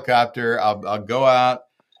the helicopter. I'll go out,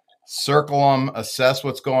 circle them, assess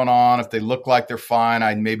what's going on. If they look like they're fine,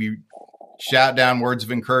 I'd maybe shout down words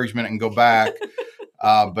of encouragement and go back.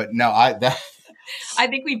 But no, I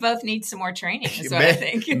think we both need some more training, is what I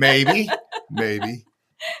think. Maybe.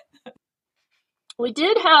 We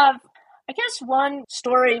did have, I guess one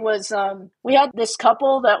story was we had this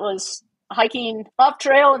couple that was hiking off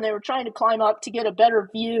trail and they were trying to climb up to get a better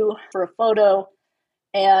view for a photo.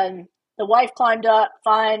 And the wife climbed up,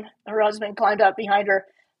 fine. Her husband climbed up behind her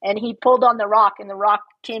and he pulled on the rock and the rock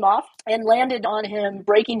came off and landed on him,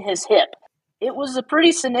 breaking his hip. It was a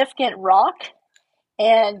pretty significant rock.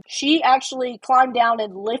 And she actually climbed down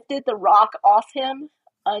and lifted the rock off him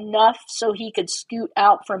enough so he could scoot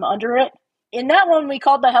out from under it. In that one, we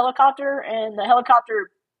called the helicopter, and the helicopter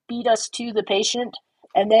beat us to the patient.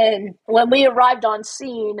 And then when we arrived on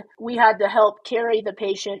scene, we had to help carry the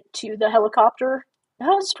patient to the helicopter. That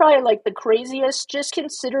was probably like the craziest, just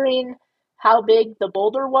considering how big the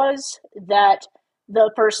boulder was, that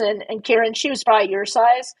the person, and Karen, she was probably your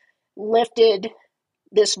size, lifted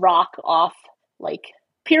this rock off, like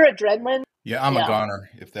pure adrenaline. Yeah, I'm a goner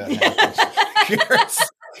if that happens.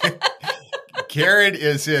 Karen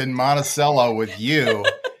is in Monticello with you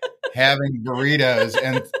having burritos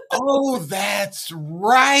and that's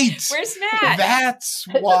right. Where's Matt? That's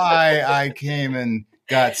why I came and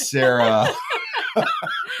got Sarah.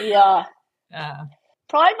 Yeah.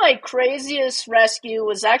 Probably my craziest rescue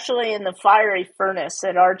was actually in the fiery furnace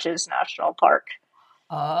at Arches National Park.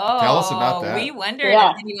 Oh, tell us about that. We wondered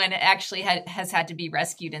if anyone actually has had to be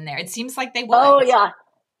rescued in there. It seems like they would. Oh, yeah.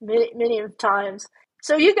 Many times.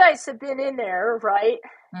 So you guys have been in there, right?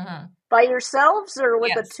 Mm-hmm. By yourselves or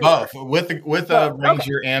with a tour? Both, with a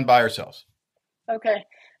ranger and by ourselves. Okay.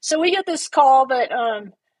 So we get this call that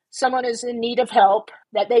someone is in need of help,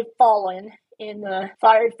 that they've fallen in the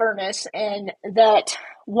fiery furnace, and that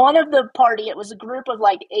one of the party, it was a group of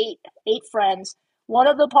like eight friends, one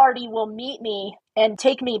of the party will meet me and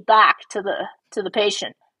take me back to the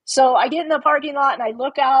patient. So I get in the parking lot and I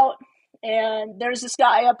look out, and there's this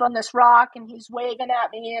guy up on this rock and he's waving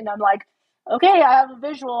at me, and I'm like, okay, I have a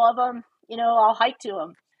visual of him, I'll hike to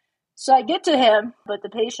him. So I get to him, but the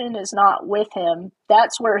patient is not with him.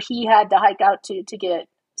 That's where he had to hike out to get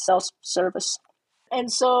self-service.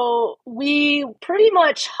 And so we pretty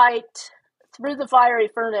much hiked through the fiery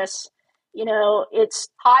furnace. It's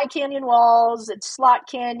high canyon walls, it's slot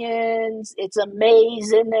canyons, it's a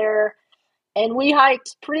maze in there. And we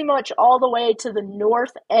hiked pretty much all the way to the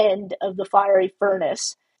north end of the fiery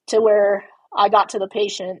furnace to where I got to the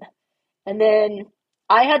patient. And then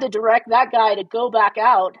I had to direct that guy to go back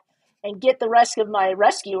out and get the rest of my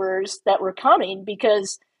rescuers that were coming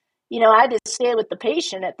because, I had to stay with the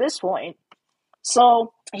patient at this point.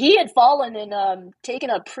 So he had fallen and taken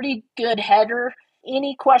a pretty good header.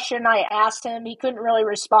 Any question I asked him, he couldn't really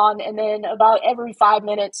respond. And then about every 5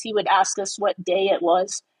 minutes, he would ask us what day it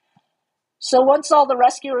was. So once all the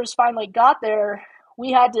rescuers finally got there,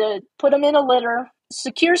 we had to put him in a litter,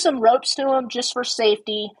 secure some ropes to him just for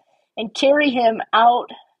safety, and carry him out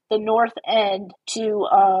the north end to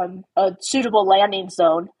a suitable landing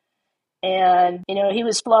zone. And, he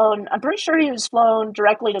was flown, I'm pretty sure he was flown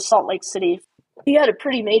directly to Salt Lake City. He had a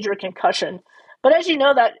pretty major concussion. But as you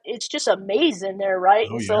know, that it's just a maze in there, right?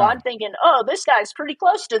 Oh, yeah. So I'm thinking, oh, this guy's pretty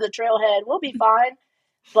close to the trailhead. We'll be fine.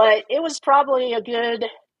 But it was probably a good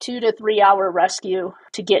 2 to 3 hour rescue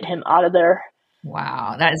to get him out of there.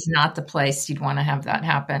 Wow. That is not the place you'd want to have that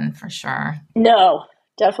happen for sure. No,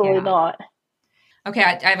 definitely not. Okay.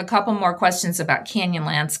 I have a couple more questions about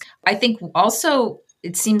Canyonlands. I think also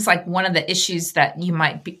it seems like one of the issues that you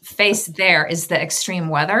might face there is the extreme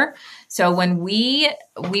weather. So when we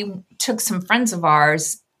took some friends of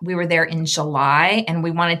ours, we were there in July and we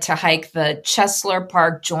wanted to hike the Chesler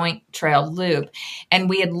Park Joint Trail Loop. And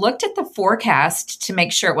we had looked at the forecast to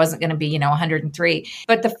make sure it wasn't going to be, 103.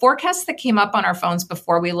 But the forecast that came up on our phones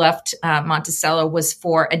before we left Monticello was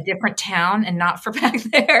for a different town and not for back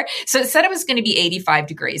there. So it said it was going to be 85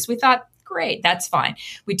 degrees. We thought, great, that's fine.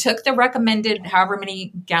 We took the recommended however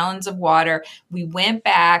many gallons of water. We went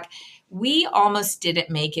back. We almost didn't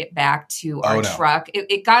make it back to our truck.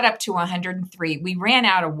 It got up to 103. We ran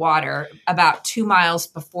out of water about 2 miles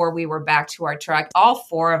before we were back to our truck. All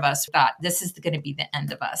four of us thought this is going to be the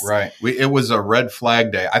end of us. Right. It was a red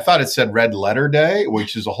flag day. I thought it said red letter day,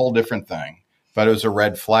 which is a whole different thing, but it was a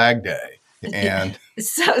red flag day. And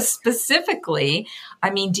so specifically,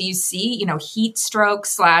 do you see, heat stroke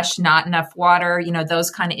 / not enough water,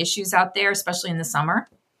 those kind of issues out there, especially in the summer?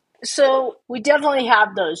 So we definitely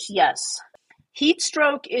have those, yes. Heat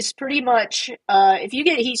stroke is pretty much, if you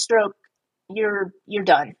get heat stroke, you're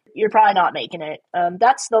done. You're probably not making it.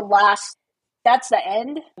 That's the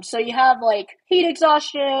end. So you have like heat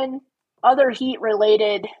exhaustion, other heat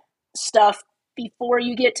related stuff before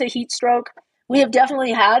you get to heat stroke. We have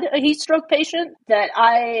definitely had a heat stroke patient that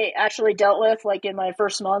I actually dealt with like in my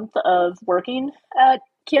first month of working at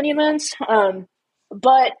Canyonlands.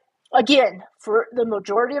 But again, for the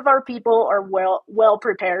majority of our people are well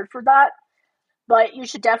prepared for that. But you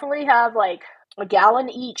should definitely have like a gallon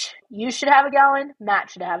each. You should have a gallon. Matt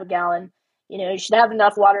should have a gallon. You should have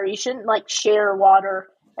enough water. You shouldn't like share water.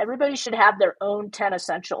 Everybody should have their own 10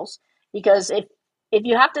 essentials. Because if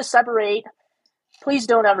you have to separate, please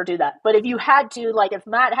don't ever do that. But if you had to, like if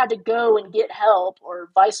Matt had to go and get help or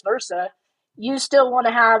vice versa, you still want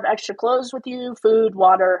to have extra clothes with you, food,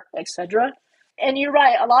 water, etc. And you're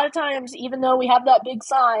right. A lot of times, even though we have that big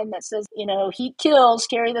sign that says, heat kills,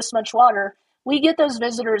 carry this much water, we get those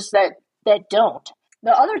visitors that don't.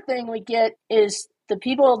 The other thing we get is the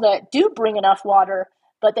people that do bring enough water,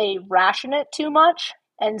 but they ration it too much.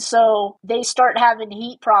 And so they start having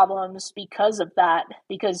heat problems because of that,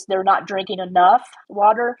 because they're not drinking enough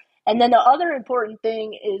water. And then the other important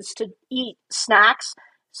thing is to eat snacks,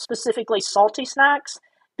 specifically salty snacks,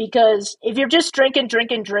 because if you're just drinking,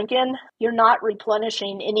 you're not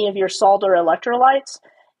replenishing any of your salt or electrolytes.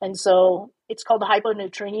 And so it's called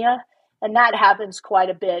hyponatremia. And that happens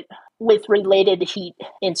quite a bit with related heat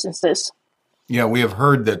instances. Yeah, we have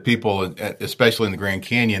heard that people, especially in the Grand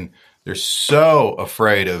Canyon, they're so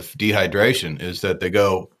afraid of dehydration is that they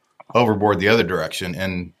go overboard the other direction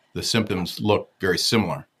and the symptoms look very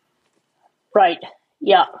similar. Right.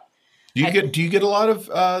 Yeah. Do you get a lot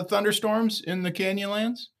of thunderstorms in the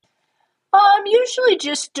Canyonlands? Usually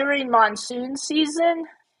just during monsoon season.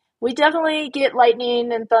 We definitely get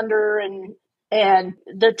lightning and thunder and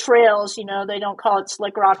the trails, they don't call it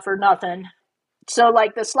slick rock for nothing. So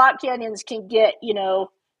like the slot canyons can get,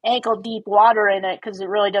 ankle deep water in it because it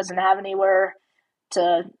really doesn't have anywhere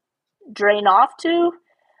to drain off to.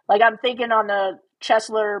 Like I'm thinking on the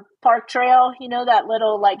Chesler Park Trail, that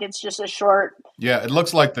little, like it's just a short. Yeah, it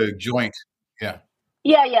looks like the joint. Yeah.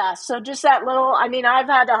 Yeah. So just that little, I've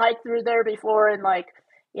had to hike through there before in like,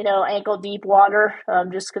 ankle deep water,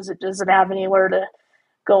 just because it doesn't have anywhere to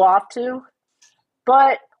go off to.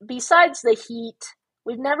 But besides the heat,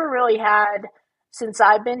 we've never really had, since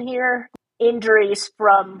I've been here, injuries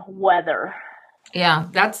from weather. Yeah,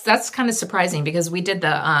 that's kind of surprising because we did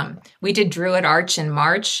Druid Arch in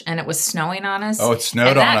March and it was snowing on us. Oh, it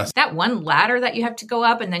snowed on us. That one ladder that you have to go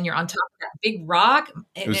up and then you're on top of that big rock.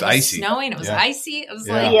 It was icy. Snowing. It was icy. It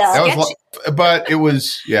was but it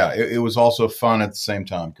was, it was also fun at the same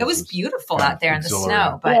time. It was beautiful out there in the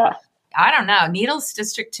snow, but I don't know. Needles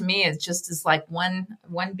District to me is just as like one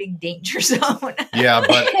big danger zone. Yeah,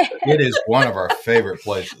 but it is one of our favorite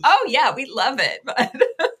places. Oh yeah, we love it. But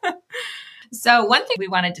so one thing we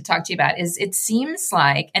wanted to talk to you about is it seems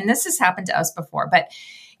like, and this has happened to us before, but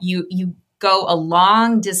you go a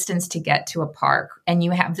long distance to get to a park and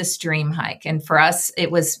you have this dream hike. And for us,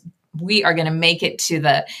 it was, we are going to make it to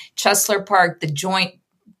the Chesler Park, the joint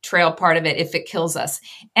trail part of it, if it kills us.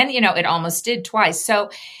 And, it almost did twice. So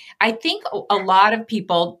I think a lot of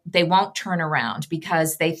people, they won't turn around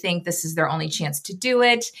because they think this is their only chance to do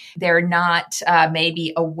it. They're not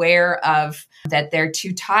maybe aware of that they're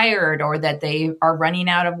too tired or that they are running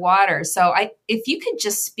out of water. So if you could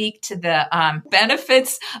just speak to the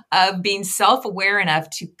benefits of being self-aware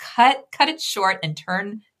enough to cut it short and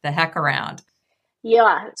turn the heck around.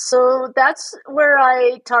 Yeah, so that's where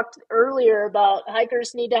I talked earlier about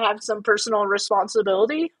hikers need to have some personal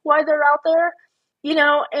responsibility while they're out there.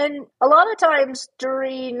 And a lot of times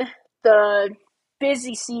during the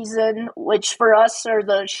busy season, which for us are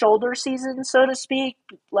the shoulder season, so to speak,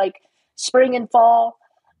 like spring and fall,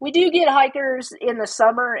 we do get hikers in the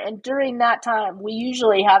summer. And during that time, we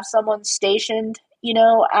usually have someone stationed,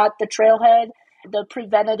 at the trailhead, the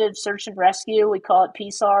preventative search and rescue, we call it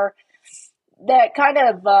PSAR, that kind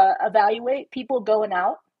of evaluate people going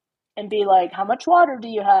out and be like, how much water do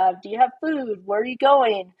you have? Do you have food? Where are you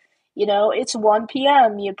going? It's 1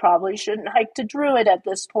 p.m. You probably shouldn't hike to Druid at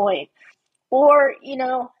this point. Or,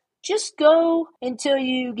 just go until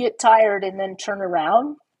you get tired and then turn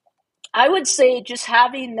around. I would say just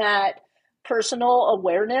having that personal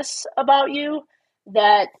awareness about you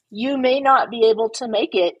that you may not be able to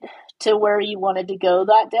make it to where you wanted to go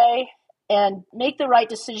that day and make the right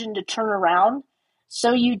decision to turn around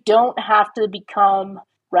so you don't have to become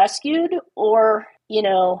rescued or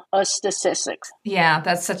a statistic. Yeah,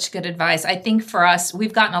 that's such good advice. I think for us,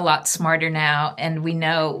 we've gotten a lot smarter now and we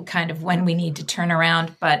know kind of when we need to turn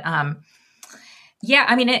around. But yeah,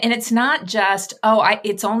 I mean, and it's not just,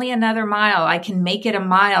 it's only another mile. I can make it a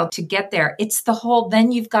mile to get there. It's the whole,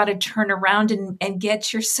 then you've got to turn around and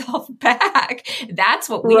get yourself back. That's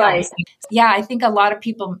what we always think. Yeah, I think a lot of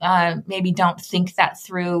people maybe don't think that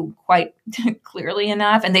through quite clearly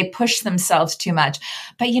enough and they push themselves too much.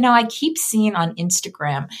 But, I keep seeing on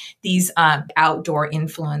Instagram these outdoor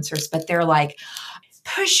influencers, but they're like,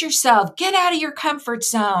 push yourself, get out of your comfort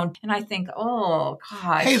zone. And I think, oh,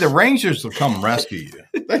 gosh. Hey, the Rangers will come rescue you.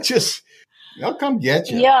 They'll come get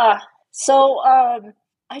you. Yeah. So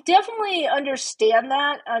I definitely understand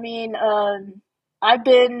that. I mean, I've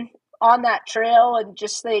been on that trail and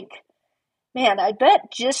just think, man, I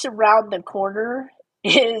bet just around the corner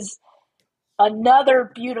is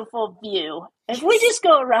another beautiful view. If we just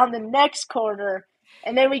go around the next corner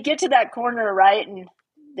and then we get to that corner, right, and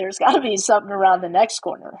there's got to be something around the next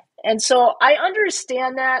corner. And so I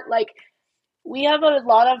understand that. Like, we have a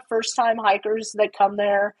lot of first-time hikers that come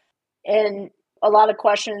there, and a lot of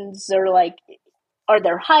questions are like, are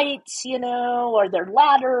there heights, are there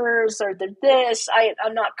ladders, are there this?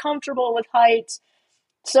 I'm not comfortable with heights.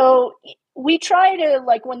 So we try to,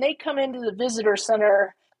 like, when they come into the visitor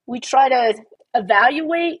center, we try to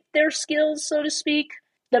evaluate their skills, so to speak,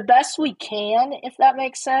 the best we can, if that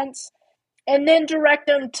makes sense. And then direct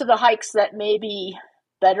them to the hikes that may be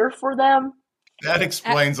better for them. That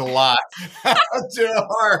explains a lot to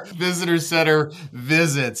our visitor center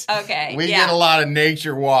visits. Okay. We get a lot of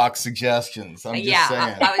nature walk suggestions. I'm just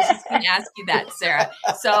saying. I was just going to ask you that, Sarah.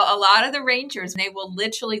 So a lot of the rangers, they will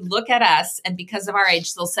literally look at us and because of our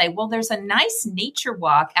age, they'll say, well, there's a nice nature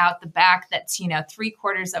walk out the back that's,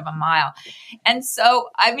 3/4 of a mile. And so,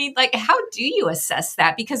 I mean, like, how do you assess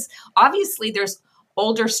that? Because obviously there's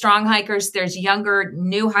older, strong hikers. There's younger,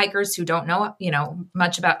 new hikers who don't know,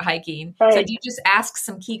 much about hiking. Right. So do you just ask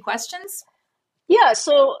some key questions? Yeah.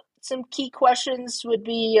 So some key questions would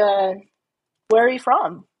be, where are you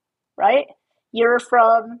from? Right? You're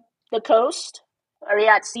from the coast. Are you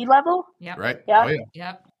at sea level? Yeah. Right. Yeah. Oh, yeah.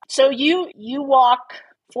 Yep. So you walk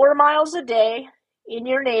 4 miles a day in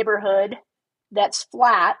your neighborhood that's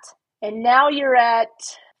flat, and now you're at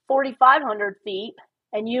 4,500 feet.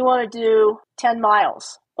 And you want to do 10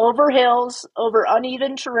 miles over hills, over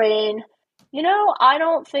uneven terrain. I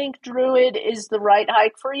don't think Druid is the right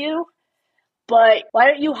hike for you, but why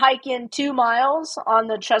don't you hike in 2 miles on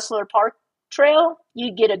the Chesler Park Trail?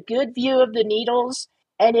 You get a good view of the Needles.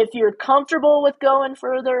 And if you're comfortable with going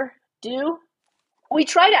further, do. We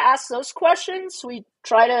try to ask those questions. We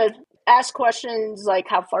try to ask questions like,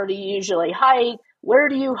 how far do you usually hike? Where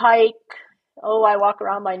do you hike? Oh, I walk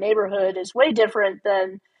around my neighborhood is way different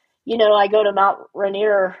than, I go to Mount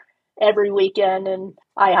Rainier every weekend and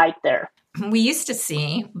I hike there. we used to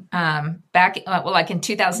see back, like in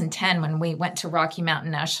 2010, when we went to Rocky Mountain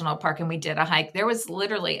National Park and we did a hike, there was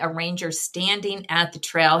literally a ranger standing at the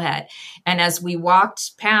trailhead. And as we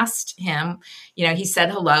walked past him, he said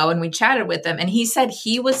hello and we chatted with him. And he said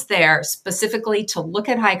he was there specifically to look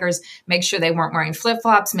at hikers, make sure they weren't wearing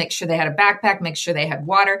flip-flops, make sure they had a backpack, make sure they had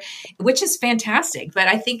water, which is fantastic. But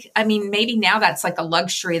maybe now that's like a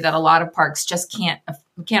luxury that a lot of parks just can't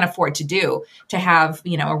afford to do, to have,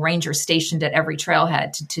 a ranger stationed at every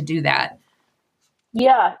trailhead to do that.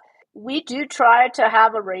 Yeah, we do try to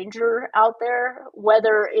have a ranger out there,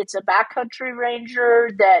 whether it's a backcountry ranger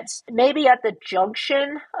that's maybe at the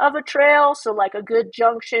junction of a trail. So like a good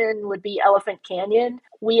junction would be Elephant Canyon.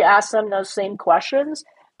 We ask them those same questions.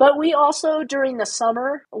 But we also, during the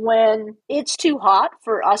summer, when it's too hot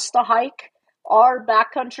for us to hike, our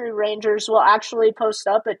backcountry rangers will actually post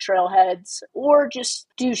up at trailheads or just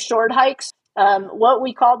do short hikes. What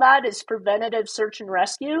we call that is preventative search and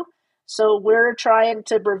rescue. So we're trying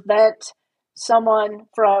to prevent someone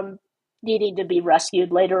from needing to be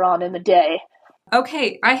rescued later on in the day.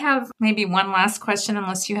 Okay, I have maybe one last question,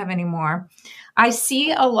 unless you have any more. I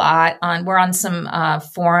see a lot we're on some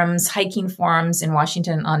forums, hiking forums in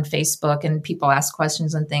Washington on Facebook, and people ask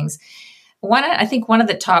questions and things. I think one of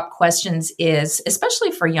the top questions is,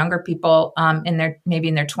 especially for younger people in their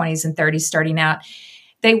 20s and 30s starting out,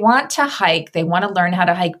 they want to hike, they want to learn how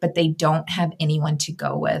to hike, but they don't have anyone to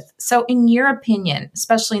go with. So in your opinion,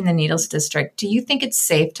 especially in the Needles District, do you think it's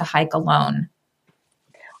safe to hike alone?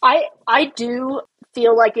 I do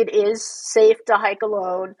feel like it is safe to hike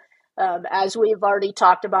alone. As we've already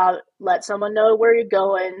talked about, let someone know where you're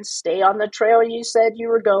going, stay on the trail you said you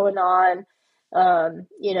were going on,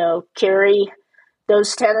 carry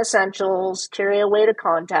those 10 essentials, carry a way to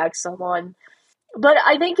contact someone. But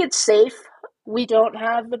I think it's safe. We don't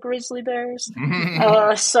have the grizzly bears.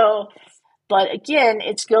 But again,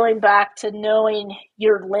 it's going back to knowing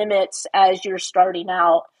your limits as you're starting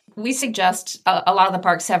out. We suggest a lot of the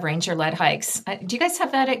parks have ranger-led hikes. Do you guys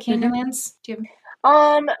have that at Canyonlands? Do you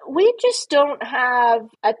have... We just don't have,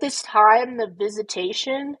 at this time, the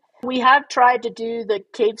visitation. We have tried to do the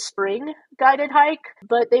Cave Spring guided hike,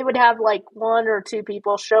 but they would have like 1 or 2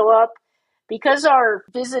 people show up. Because our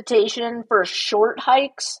visitation for short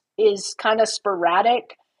hikes is kind of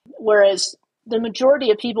sporadic, whereas the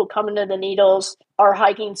majority of people coming to the Needles are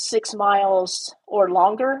hiking 6 miles or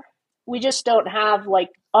longer. We just don't have like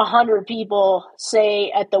 100 people,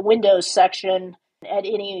 say, at the windows section at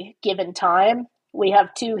any given time. We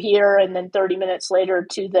have 2 here and then 30 minutes later,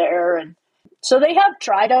 2 there. And so they have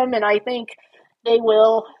tried them, and I think they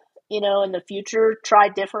will, in the future, try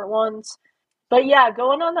different ones. But yeah,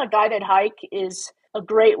 going on a guided hike is a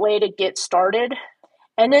great way to get started.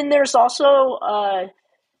 And then there's also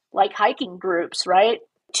like hiking groups, right?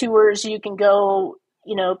 Tours you can go,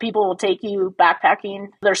 people will take you backpacking.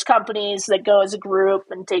 There's companies that go as a group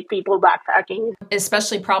and take people backpacking.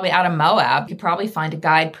 Especially probably out of Moab. You probably find a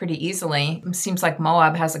guide pretty easily. It seems like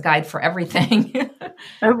Moab has a guide for everything.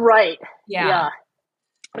 Right. Yeah.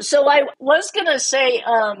 So I was going to say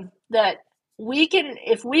that we can,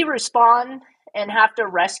 if we respond and have to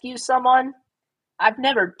rescue someone, I've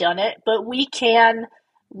never done it, but we can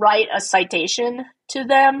write a citation to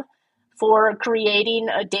them for creating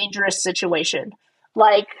a dangerous situation.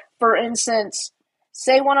 Like, for instance,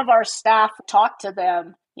 say one of our staff talked to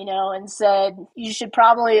them, and said, you should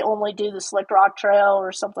probably only do the Slick Rock Trail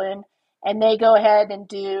or something, and they go ahead and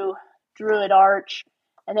do Druid Arch,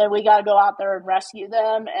 and then we got to go out there and rescue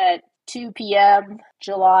them at 2 p.m.,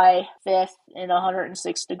 July 5th in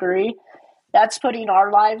 106 degree. That's putting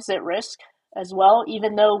our lives at risk as well,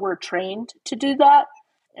 even though we're trained to do that.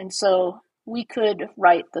 And so we could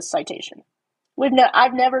write the citation.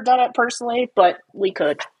 I've never done it personally, but we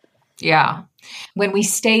could. Yeah. When we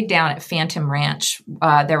stayed down at Phantom Ranch,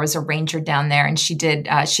 there was a ranger down there, and she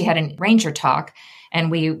had a ranger talk,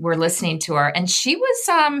 and we were listening to her, and she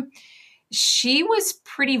was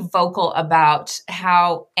pretty vocal about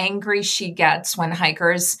how angry she gets when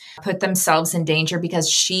hikers put themselves in danger, because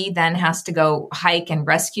she then has to go hike and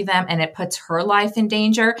rescue them, and it puts her life in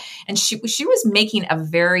danger. And she was making a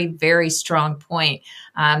very, very strong point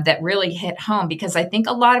that really hit home, because I think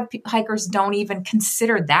a lot of hikers don't even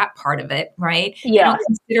consider that part of it, right? Yeah. They don't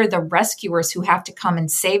consider the rescuers who have to come and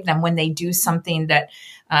save them when they do something that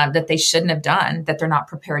they shouldn't have done, that they're not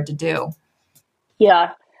prepared to do.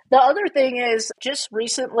 Yeah. The other thing is, just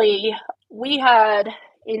recently, we had,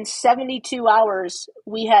 in 72 hours,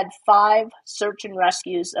 we had 5 search and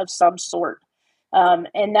rescues of some sort.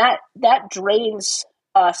 And that drains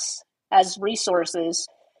us as resources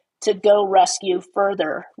to go rescue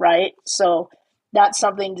further, right? So that's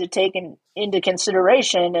something to take into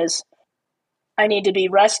consideration is I need to be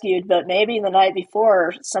rescued, but maybe the night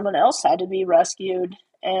before someone else had to be rescued,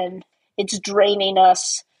 and it's draining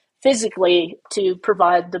us physically to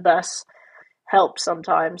provide the best help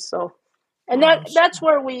sometimes. So, and that's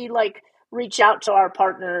where we like reach out to our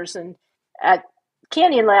partners. And at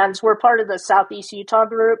Canyonlands, we're part of the Southeast Utah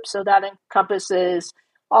group, so that encompasses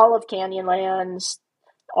all of Canyonlands,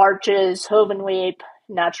 Arches, Hovenweep,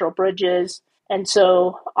 Natural Bridges. And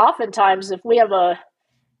so oftentimes if we have a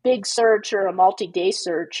big search or a multi-day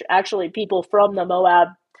search, actually people from the Moab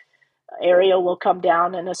area will come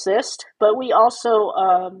down and assist. But we also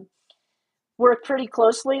work pretty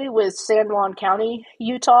closely with San Juan County,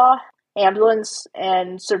 Utah, ambulance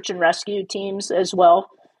and search and rescue teams as well.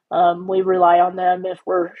 We rely on them if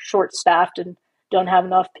we're short-staffed and don't have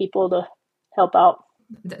enough people to help out.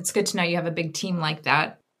 That's good to know you have a big team like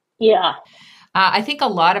that. Yeah. I think a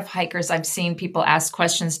lot of hikers I've seen people ask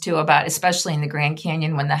questions too about, especially in the Grand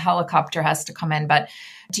Canyon when the helicopter has to come in. But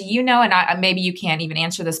do you know, and maybe you can't even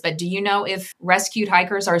answer this, but do you know if rescued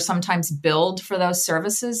hikers are sometimes billed for those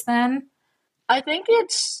services then? I think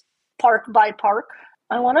it's park by park.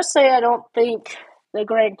 I want to say I don't think the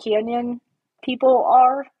Grand Canyon people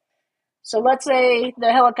are. So let's say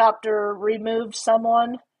the helicopter removed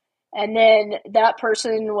someone and then that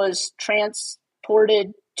person was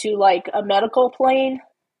transported to like a medical plane,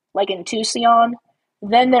 like in Tucson,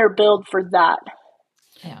 then they're billed for that.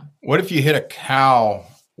 Yeah. What if you hit a cow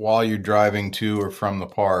while you're driving to or from the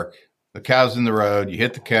park? The cow's in the road, you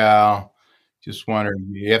hit the cow, just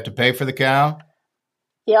wondering, you have to pay for the cow?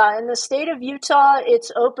 Yeah, in the state of Utah,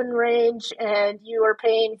 it's open range and you are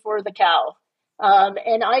paying for the cow.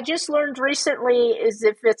 And I just learned recently is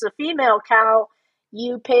if it's a female cow,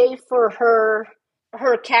 you pay for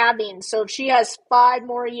her calving. So if she has 5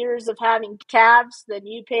 more years of having calves, then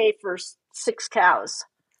you pay for 6 cows.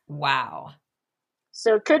 Wow.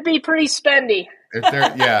 So it could be pretty spendy.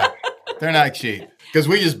 They're not cheap because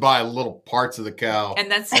we just buy little parts of the cow and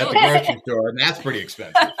that's at the grocery store, and that's pretty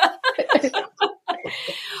expensive.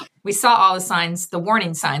 We saw all the signs, the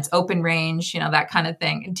warning signs, open range, that kind of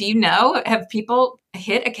thing. Do you know, have people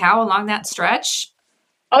hit a cow along that stretch?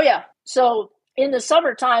 Oh, yeah. So in the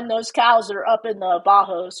summertime, those cows are up in the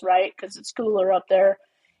Bajos, right? Because it's cooler up there.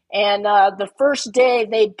 And the first day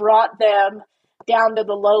they brought them down to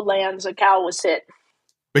the lowlands, a cow was hit.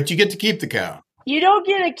 But you get to keep the cow. You don't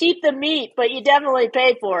get to keep the meat, but you definitely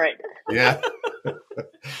pay for it. Yeah.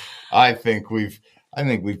 I think we've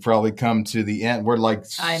probably come to the end. We're like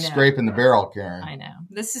scraping the barrel, Karen. I know.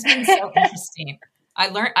 This has been so interesting.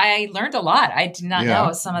 I learned a lot. I did not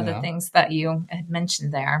know some of the things that you had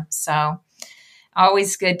mentioned there. So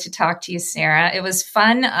always good to talk to you, Sarah. It was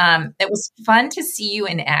fun. It was fun to see you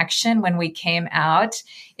in action when we came out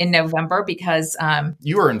in November because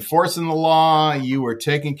you were enforcing the law. You were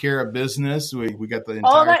taking care of business. We got the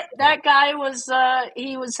entire. Oh, that guy was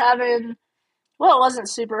he was having. Well, it wasn't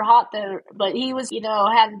super hot there, but he was,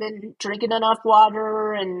 hadn't been drinking enough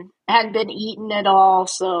water and hadn't been eating at all.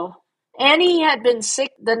 So, and he had been sick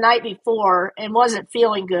the night before and wasn't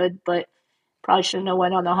feeling good, but probably shouldn't have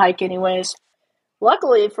went on the hike anyways.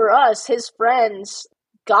 Luckily for us, his friends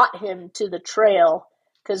got him to the trail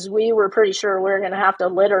because we were pretty sure we were going to have to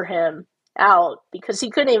litter him out because he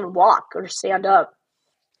couldn't even walk or stand up.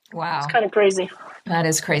 Wow. It's kind of crazy. That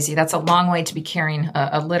is crazy. That's a long way to be carrying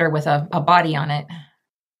a litter with a body on it.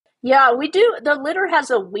 Yeah, we do. The litter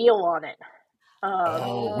has a wheel on it.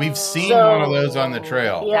 We've seen one of those on the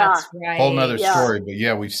trail. Yeah. That's right. Whole nother story. But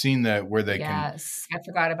yeah, we've seen that where they I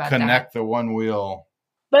forgot about connect the one wheel.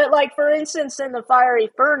 But like, for instance, in the fiery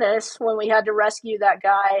furnace, when we had to rescue that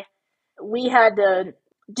guy, we had to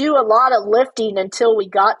do a lot of lifting until we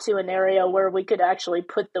got to an area where we could actually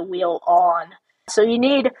put the wheel on. So you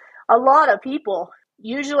need a lot of people.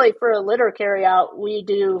 Usually for a litter carryout, we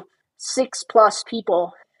do 6+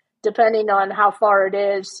 people, depending on how far it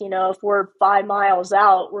is. If we're 5 miles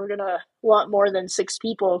out, we're going to want more than 6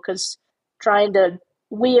 people because trying to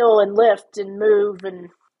wheel and lift and move and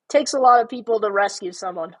takes a lot of people to rescue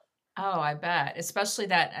someone. Oh, I bet. Especially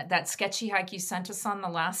that sketchy hike you sent us on the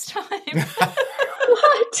last time.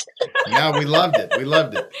 What? Yeah, we loved it.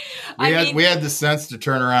 We had the sense to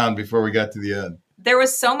turn around before we got to the end. There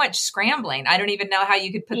was so much scrambling. I don't even know how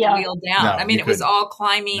you could put the wheel down. No, it was all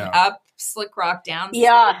climbing up Slick Rock down.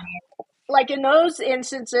 Yeah. Like in those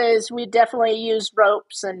instances, we definitely use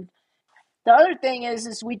ropes. And the other thing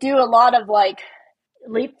is we do a lot of like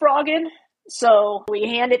leapfrogging. So we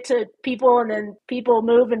hand it to people and then people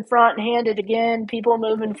move in front and hand it again. People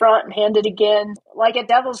move in front and hand it again. Like at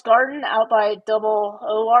Devil's Garden out by Double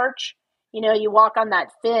O Arch, you walk on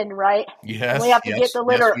that fin, right? Yes. And we have to get the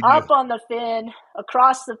litter up on the fin,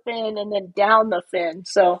 across the fin, and then down the fin.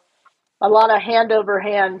 So a lot of hand over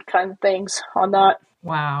hand kind of things on that.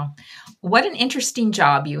 Wow. What an interesting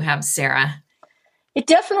job you have, Sarah. It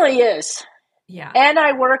definitely is. Yeah. And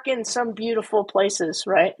I work in some beautiful places,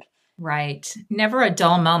 right? Right. Never a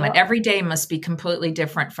dull moment. Every day must be completely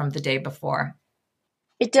different from the day before.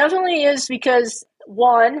 It definitely is because,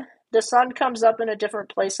 one, the sun comes up in a different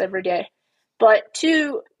place every day. But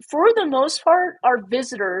two, for the most part, our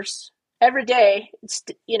visitors, every day, it's,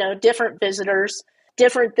 different visitors,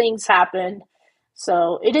 different things happen.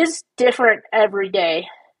 So it is different every day.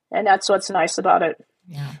 And that's what's nice about it.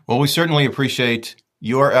 Yeah. Well, we certainly appreciate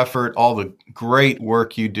your effort, all the great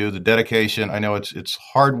work you do, the dedication. I know it's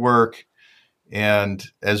hard work. And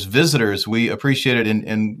as visitors, we appreciate it.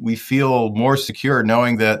 And we feel more secure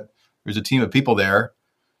knowing that there's a team of people there.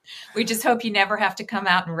 We just hope you never have to come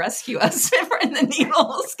out and rescue us in the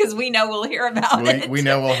Needles, because we know we'll hear about it. We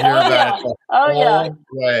know we'll hear about it the whole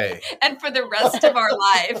way. And for the rest of our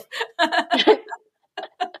life.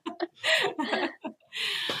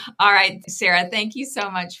 All right, Sarah, thank you so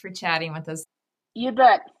much for chatting with us. You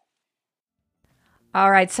bet. All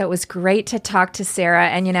right, so it was great to talk to Sarah.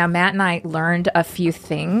 And, Matt and I learned a few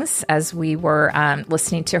things as we were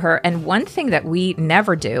listening to her. And one thing that we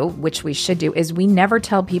never do, which we should do, is we never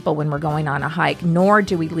tell people when we're going on a hike, nor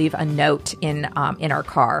do we leave a note in our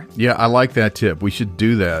car. Yeah, I like that tip. We should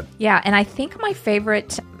do that. Yeah, and I think my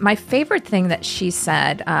favorite thing that she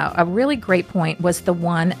said, a really great point, was the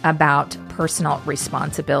one about personal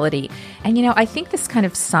responsibility. And, I think this kind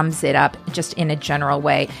of sums it up just in a general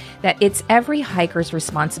way, that it's every hiker's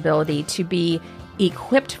responsibility to be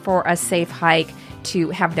equipped for a safe hike,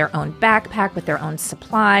 to have their own backpack with their own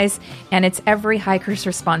supplies, and it's every hiker's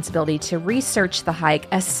responsibility to research the hike,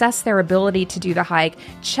 assess their ability to do the hike,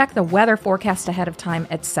 check the weather forecast ahead of time,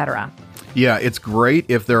 etc. Yeah, it's great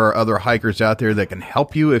if there are other hikers out there that can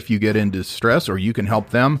help you if you get in distress, or you can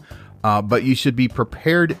help them. But you should be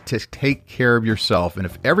prepared to take care of yourself. And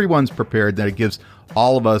if everyone's prepared, then it gives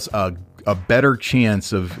all of us a better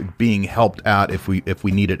chance of being helped out if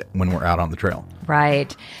we need it when we're out on the trail.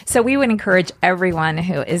 Right. So we would encourage everyone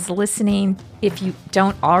who is listening, if you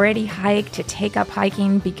don't already hike, to take up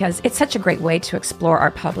hiking, because it's such a great way to explore our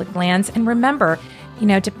public lands. And remember,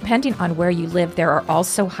 depending on where you live, there are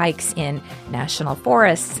also hikes in national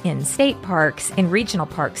forests, in state parks, in regional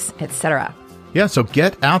parks, etc. Yeah, so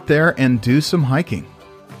get out there and do some hiking.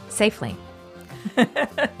 Safely.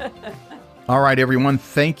 All right, everyone.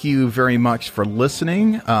 Thank you very much for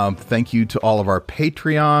listening. Thank you to all of our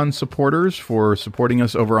Patreon supporters for supporting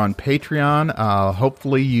us over on Patreon.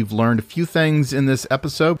 Hopefully you've learned a few things in this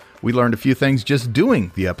episode. We learned a few things just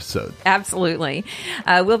doing the episode. Absolutely.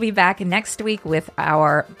 We'll be back next week with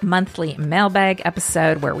our monthly mailbag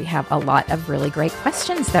episode, where we have a lot of really great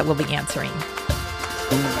questions that we'll be answering.